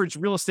on leveraged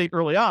real estate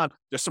early on.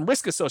 There's some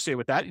risk associated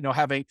with that,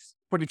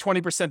 putting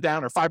 20%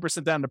 down or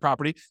 5% down the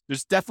property.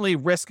 There's definitely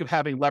risk of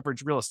having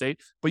leveraged real estate,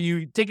 but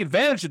you take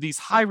advantage of these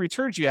high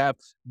returns you have.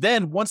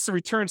 Then once the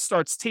return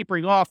starts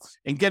tapering off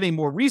and getting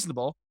more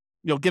reasonable,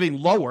 getting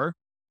lower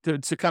to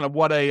kind of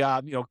what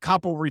a,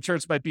 comparable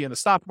returns might be in the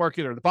stock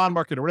market or the bond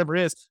market or whatever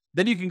it is,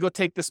 then you can go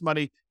take this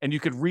money and you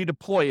could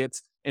redeploy it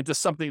into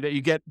something that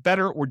you get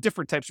better or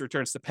different types of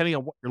returns depending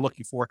on what you're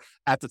looking for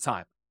at the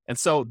time. And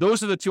so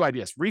those are the two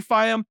ideas: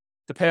 refi them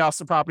to pay off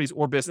some properties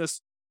or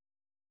business,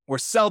 or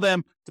sell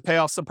them to pay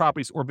off some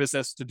properties or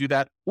business to do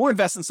that, or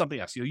invest in something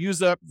else. You'll use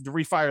the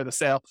refi or the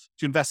sale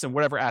to invest in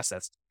whatever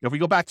assets. If we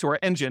go back to our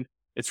engine,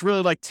 it's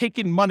really like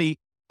taking money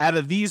out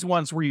of these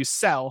ones where you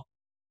sell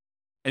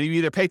and you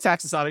either pay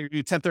taxes on it or you do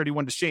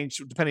 1031 exchange,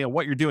 depending on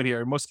what you're doing here.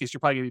 In most cases, you're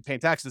probably going to be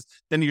paying taxes.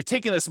 Then you're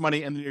taking this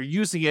money and you're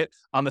using it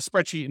on the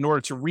spreadsheet in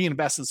order to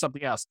reinvest in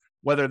something else,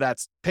 whether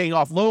that's paying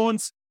off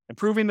loans,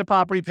 improving the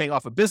property, paying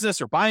off a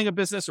business or buying a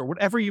business or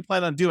whatever you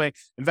plan on doing,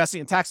 investing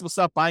in taxable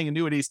stuff, buying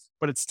annuities,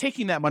 but it's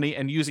taking that money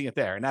and using it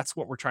there. And that's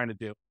what we're trying to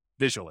do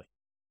visually.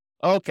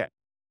 Okay.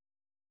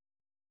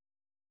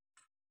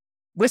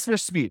 Risk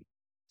versus speed.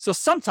 So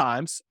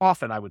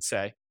often I would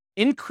say,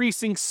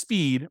 increasing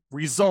speed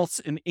results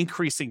in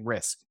increasing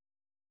risk.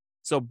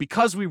 So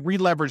because we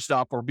re-leveraged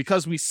up or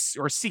because we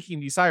are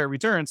seeking these higher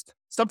returns,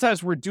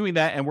 sometimes we're doing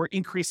that and we're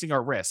increasing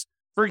our risk.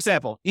 For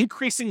example,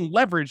 increasing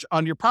leverage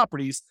on your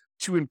properties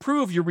to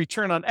improve your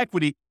return on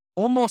equity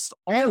almost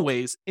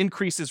always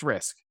increases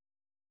risk.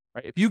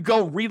 Right? If you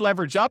go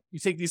re-leverage up, you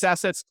take these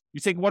assets, you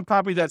take one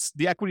property that's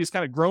the equity is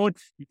kind of growing,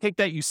 you take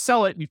that, you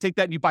sell it, and you take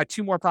that and you buy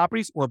two more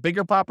properties or a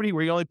bigger property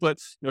where you only put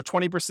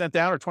 20%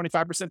 down or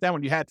 25% down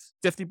when you had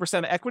 50%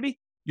 of equity,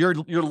 you're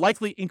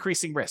likely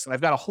increasing risk. And I've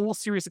got a whole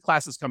series of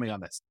classes coming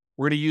on this.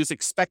 We're going to use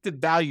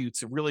expected value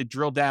to really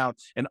drill down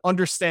and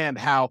understand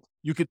how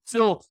you could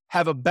still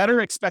have a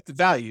better expected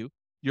value.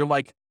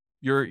 The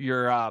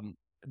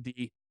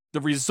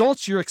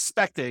results you're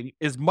expecting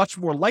is much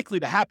more likely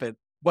to happen,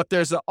 but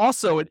there's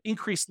also an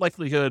increased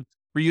likelihood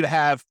for you to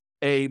have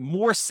a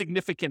more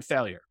significant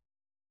failure.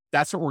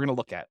 That's what we're going to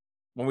look at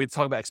when we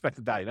talk about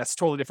expected value. That's a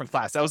totally different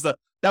class. That was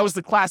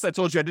the class I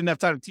told you I didn't have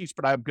time to teach,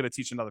 but I'm going to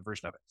teach another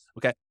version of it.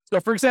 Okay. So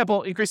for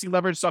example, increasing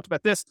leverage, talked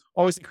about this,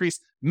 always increase.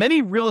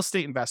 Many real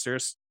estate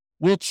investors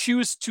will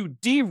choose to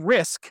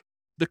de-risk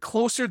the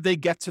closer they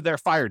get to their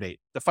FIRE date,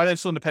 the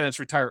financial independence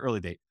retire early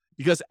date.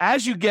 Because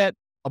as you get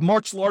a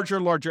much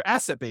larger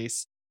asset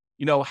base,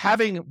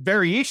 having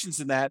variations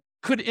in that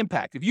could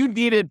impact. If you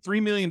needed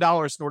 $3 million in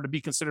order to be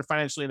considered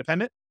financially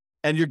independent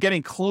and you're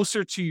getting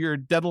closer to your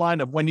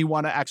deadline of when you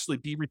want to actually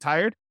be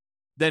retired,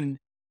 then,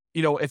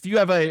 if you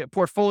have a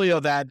portfolio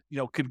that,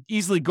 could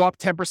easily go up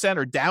 10%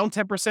 or down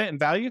 10% in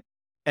value,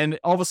 and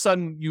all of a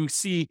sudden you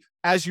see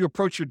as you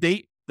approach your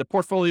date, the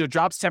portfolio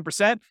drops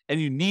 10% and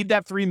you need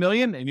that 3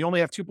 million and you only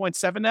have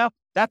 2.7 now,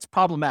 that's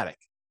problematic.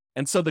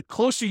 And so the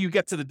closer you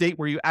get to the date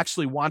where you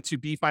actually want to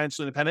be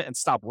financially independent and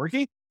stop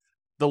working,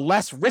 the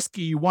less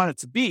risky you want it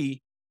to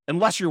be,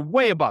 unless you're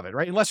way above it,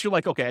 right? Unless you're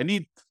like, okay, I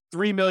need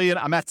 3 million,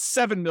 I'm at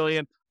 7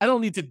 million. I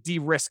don't need to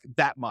de-risk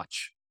that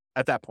much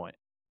at that point.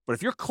 But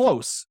if you're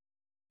close,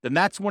 then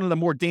that's one of the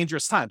more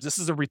dangerous times. This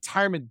is a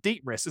retirement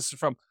date risk. This is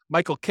from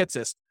Michael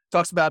Kitces.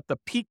 Talks about the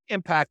peak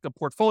impact of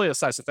portfolio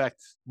size effect.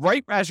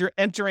 Right as you're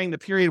entering the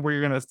period where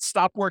you're going to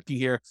stop working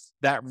here,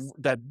 that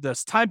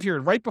this time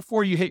period right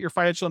before you hit your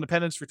financial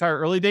independence, retire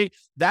early date,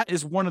 that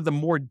is one of the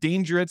more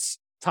dangerous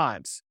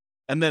times.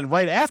 And then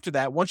right after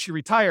that, once you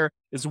retire,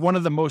 is one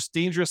of the most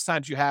dangerous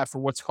times you have for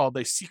what's called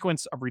a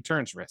sequence of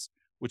returns risk,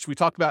 which we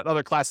talked about in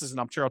other classes, and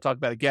I'm sure I'll talk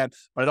about again,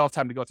 but I don't have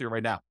time to go through it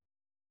right now.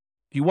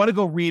 If you want to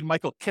go read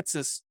Michael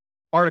Kitces'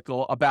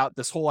 article about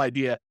this whole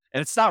idea,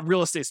 and it's not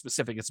real estate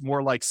specific, it's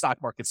more like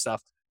stock market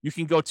stuff, you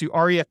can go to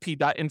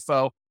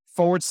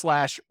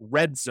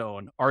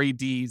refp.info/redzone,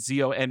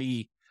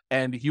 REDZONE,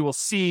 and you will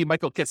see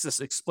Michael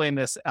Kitces explain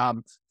this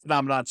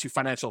phenomenon to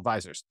financial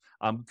advisors.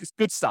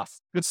 Good stuff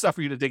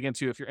for you to dig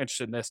into if you're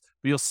interested in this.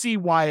 But you'll see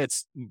why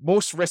it's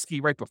most risky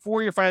right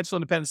before your financial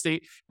independence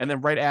date, and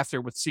then right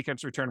after with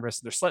sequence return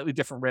risk. They're slightly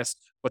different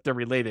risks, but they're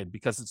related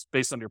because it's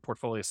based on your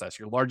portfolio size.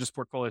 Your largest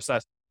portfolio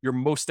size you're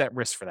most at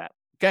risk for that.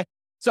 Okay.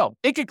 So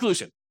in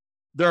conclusion,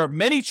 there are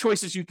many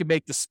choices you can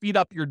make to speed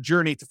up your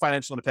journey to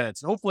financial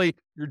independence. And hopefully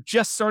you're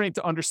just starting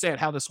to understand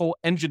how this whole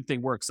engine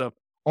thing works. So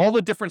all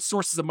the different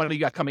sources of money you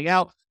got coming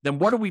out, then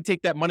what do we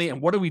take that money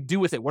and what do we do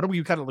with it? What do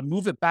we kind of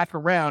move it back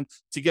around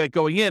to get it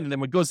going in? And then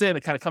when it goes in,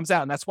 it kind of comes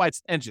out. And that's why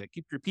it's an engine. It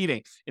keeps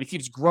repeating and it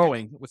keeps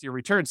growing with your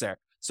returns there.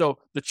 So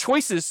the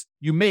choices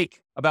you make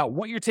about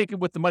what you're taking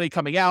with the money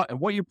coming out and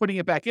what you're putting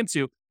it back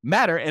into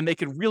matter, and they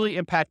can really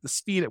impact the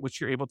speed at which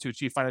you're able to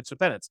achieve financial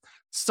independence.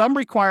 Some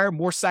require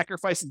more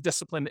sacrifice and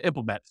discipline to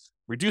implement,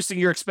 reducing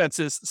your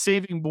expenses,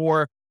 saving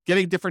more,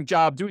 getting a different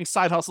job, doing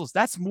side hustles.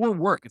 That's more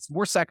work. It's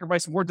more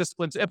sacrifice, more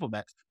discipline to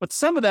implement. But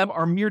some of them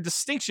are mere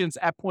distinctions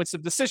at points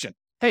of decision.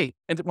 Hey,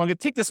 and I'm going to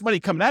take this money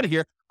coming out of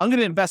here. I'm going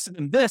to invest it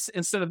in this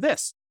instead of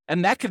this.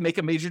 And that can make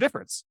a major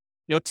difference.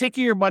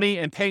 Taking your money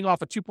and paying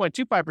off a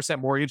 2.25%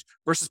 mortgage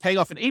versus paying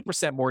off an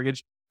 8%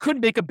 mortgage could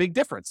make a big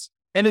difference.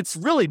 And it's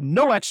really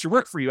no extra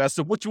work for you as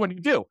to what you want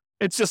to do.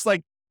 It's just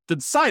like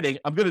deciding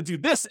I'm going to do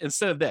this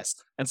instead of this.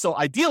 And so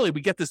ideally we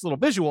get this little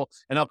visual,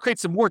 and I'll create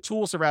some more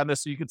tools around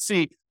this so you can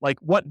see like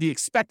what the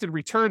expected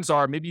returns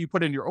are. Maybe you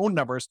put in your own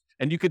numbers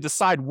and you could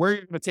decide where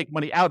you're going to take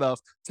money out of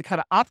to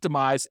kind of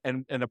optimize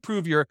and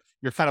improve your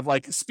kind of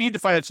like speed to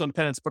financial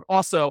independence, but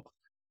also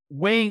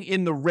weighing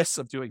in the risks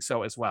of doing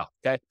so as well.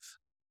 Okay.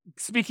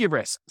 Speaking of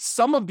risk,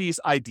 some of these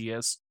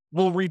ideas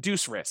will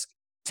reduce risk.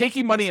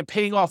 Taking money and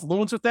paying off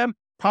loans with them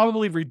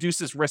probably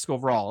reduces risk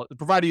overall,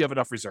 provided you have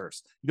enough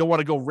reserves. You don't want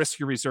to go risk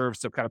your reserves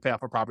to kind of pay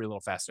off a property a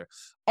little faster.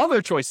 Other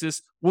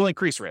choices will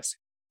increase risk.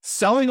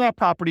 Selling off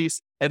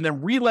properties and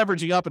then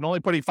re-leveraging up and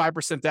only putting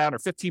 5% down or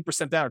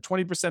 15% down or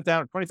 20%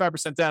 down or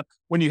 25% down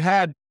when you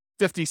had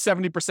 50,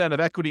 70% of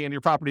equity in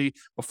your property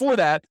before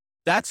that,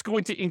 that's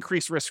going to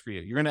increase risk for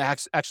you. You're going to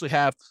actually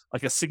have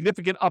like a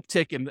significant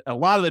uptick in a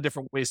lot of the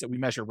different ways that we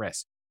measure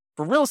risk.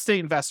 For real estate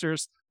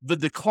investors, the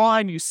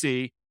decline you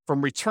see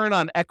from return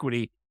on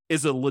equity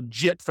is a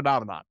legit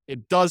phenomenon.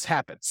 It does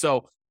happen.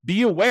 So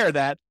be aware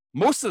that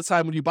most of the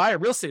time when you buy a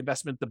real estate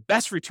investment, the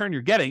best return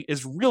you're getting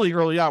is really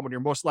early on when you're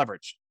most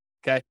leveraged.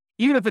 Okay.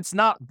 Even if it's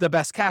not the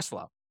best cash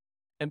flow.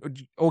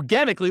 And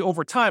organically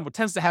over time, what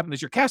tends to happen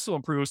is your cash flow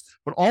improves,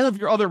 but all of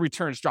your other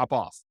returns drop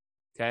off.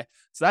 Okay.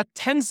 So that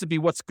tends to be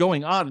what's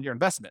going on in your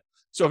investment.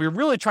 So if you're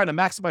really trying to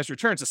maximize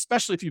returns,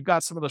 especially if you've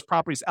got some of those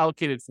properties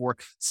allocated for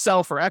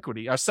sell for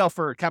equity or sell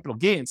for capital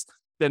gains,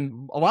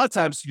 then a lot of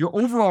times your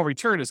overall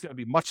return is going to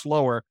be much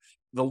lower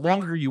the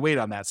longer you wait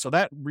on that. So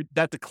that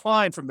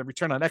decline from the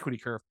return on equity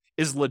curve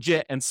is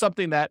legit and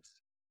something that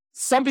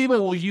some people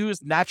will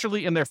use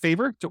naturally in their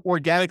favor to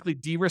organically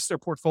de-risk their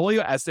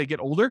portfolio as they get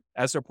older,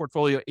 as their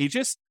portfolio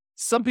ages.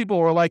 Some people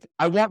are like,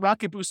 I want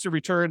rocket booster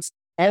returns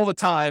all the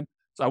time.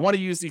 So I want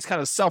to use these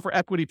kind of sell for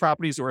equity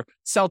properties or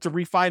sell to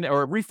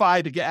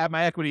refi to get at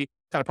my equity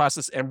kind of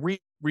process and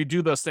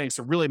redo those things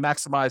to really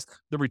maximize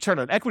the return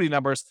on equity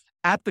numbers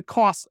at the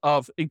cost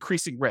of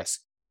increasing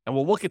risk. And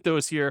we'll look at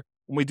those here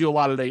when we do a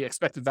lot of the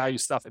expected value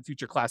stuff in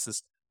future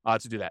classes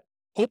to do that.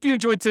 Hope you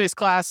enjoyed today's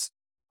class.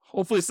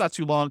 Hopefully it's not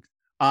too long.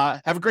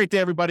 Have a great day,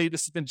 everybody.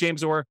 This has been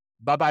James Orr.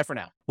 Bye-bye for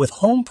now. With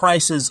home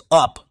prices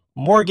up,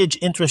 mortgage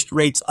interest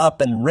rates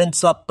up, and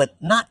rents up, but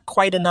not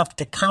quite enough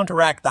to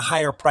counteract the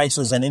higher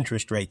prices and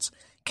interest rates,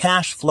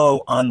 cash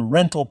flow on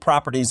rental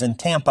properties in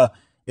Tampa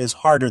is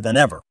harder than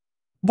ever.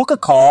 Book a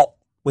call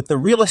with the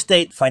Real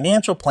Estate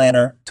Financial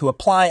Planner to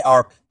apply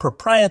our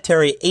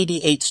proprietary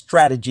 88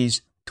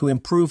 strategies to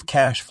improve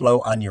cash flow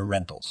on your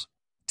rentals.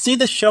 See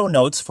the show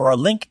notes for a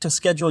link to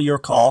schedule your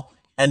call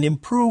and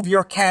improve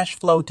your cash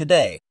flow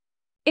today.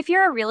 If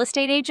you're a real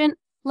estate agent,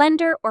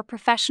 lender, or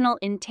professional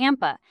in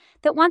Tampa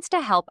that wants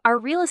to help our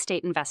real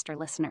estate investor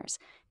listeners,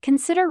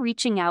 consider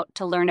reaching out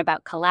to learn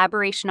about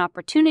collaboration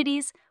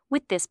opportunities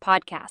with this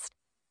podcast.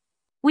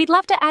 We'd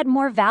love to add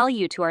more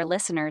value to our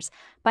listeners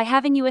by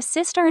having you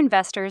assist our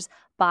investors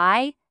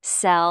buy,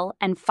 sell,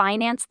 and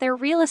finance their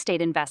real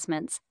estate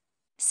investments.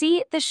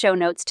 See the show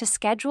notes to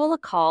schedule a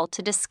call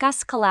to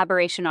discuss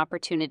collaboration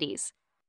opportunities.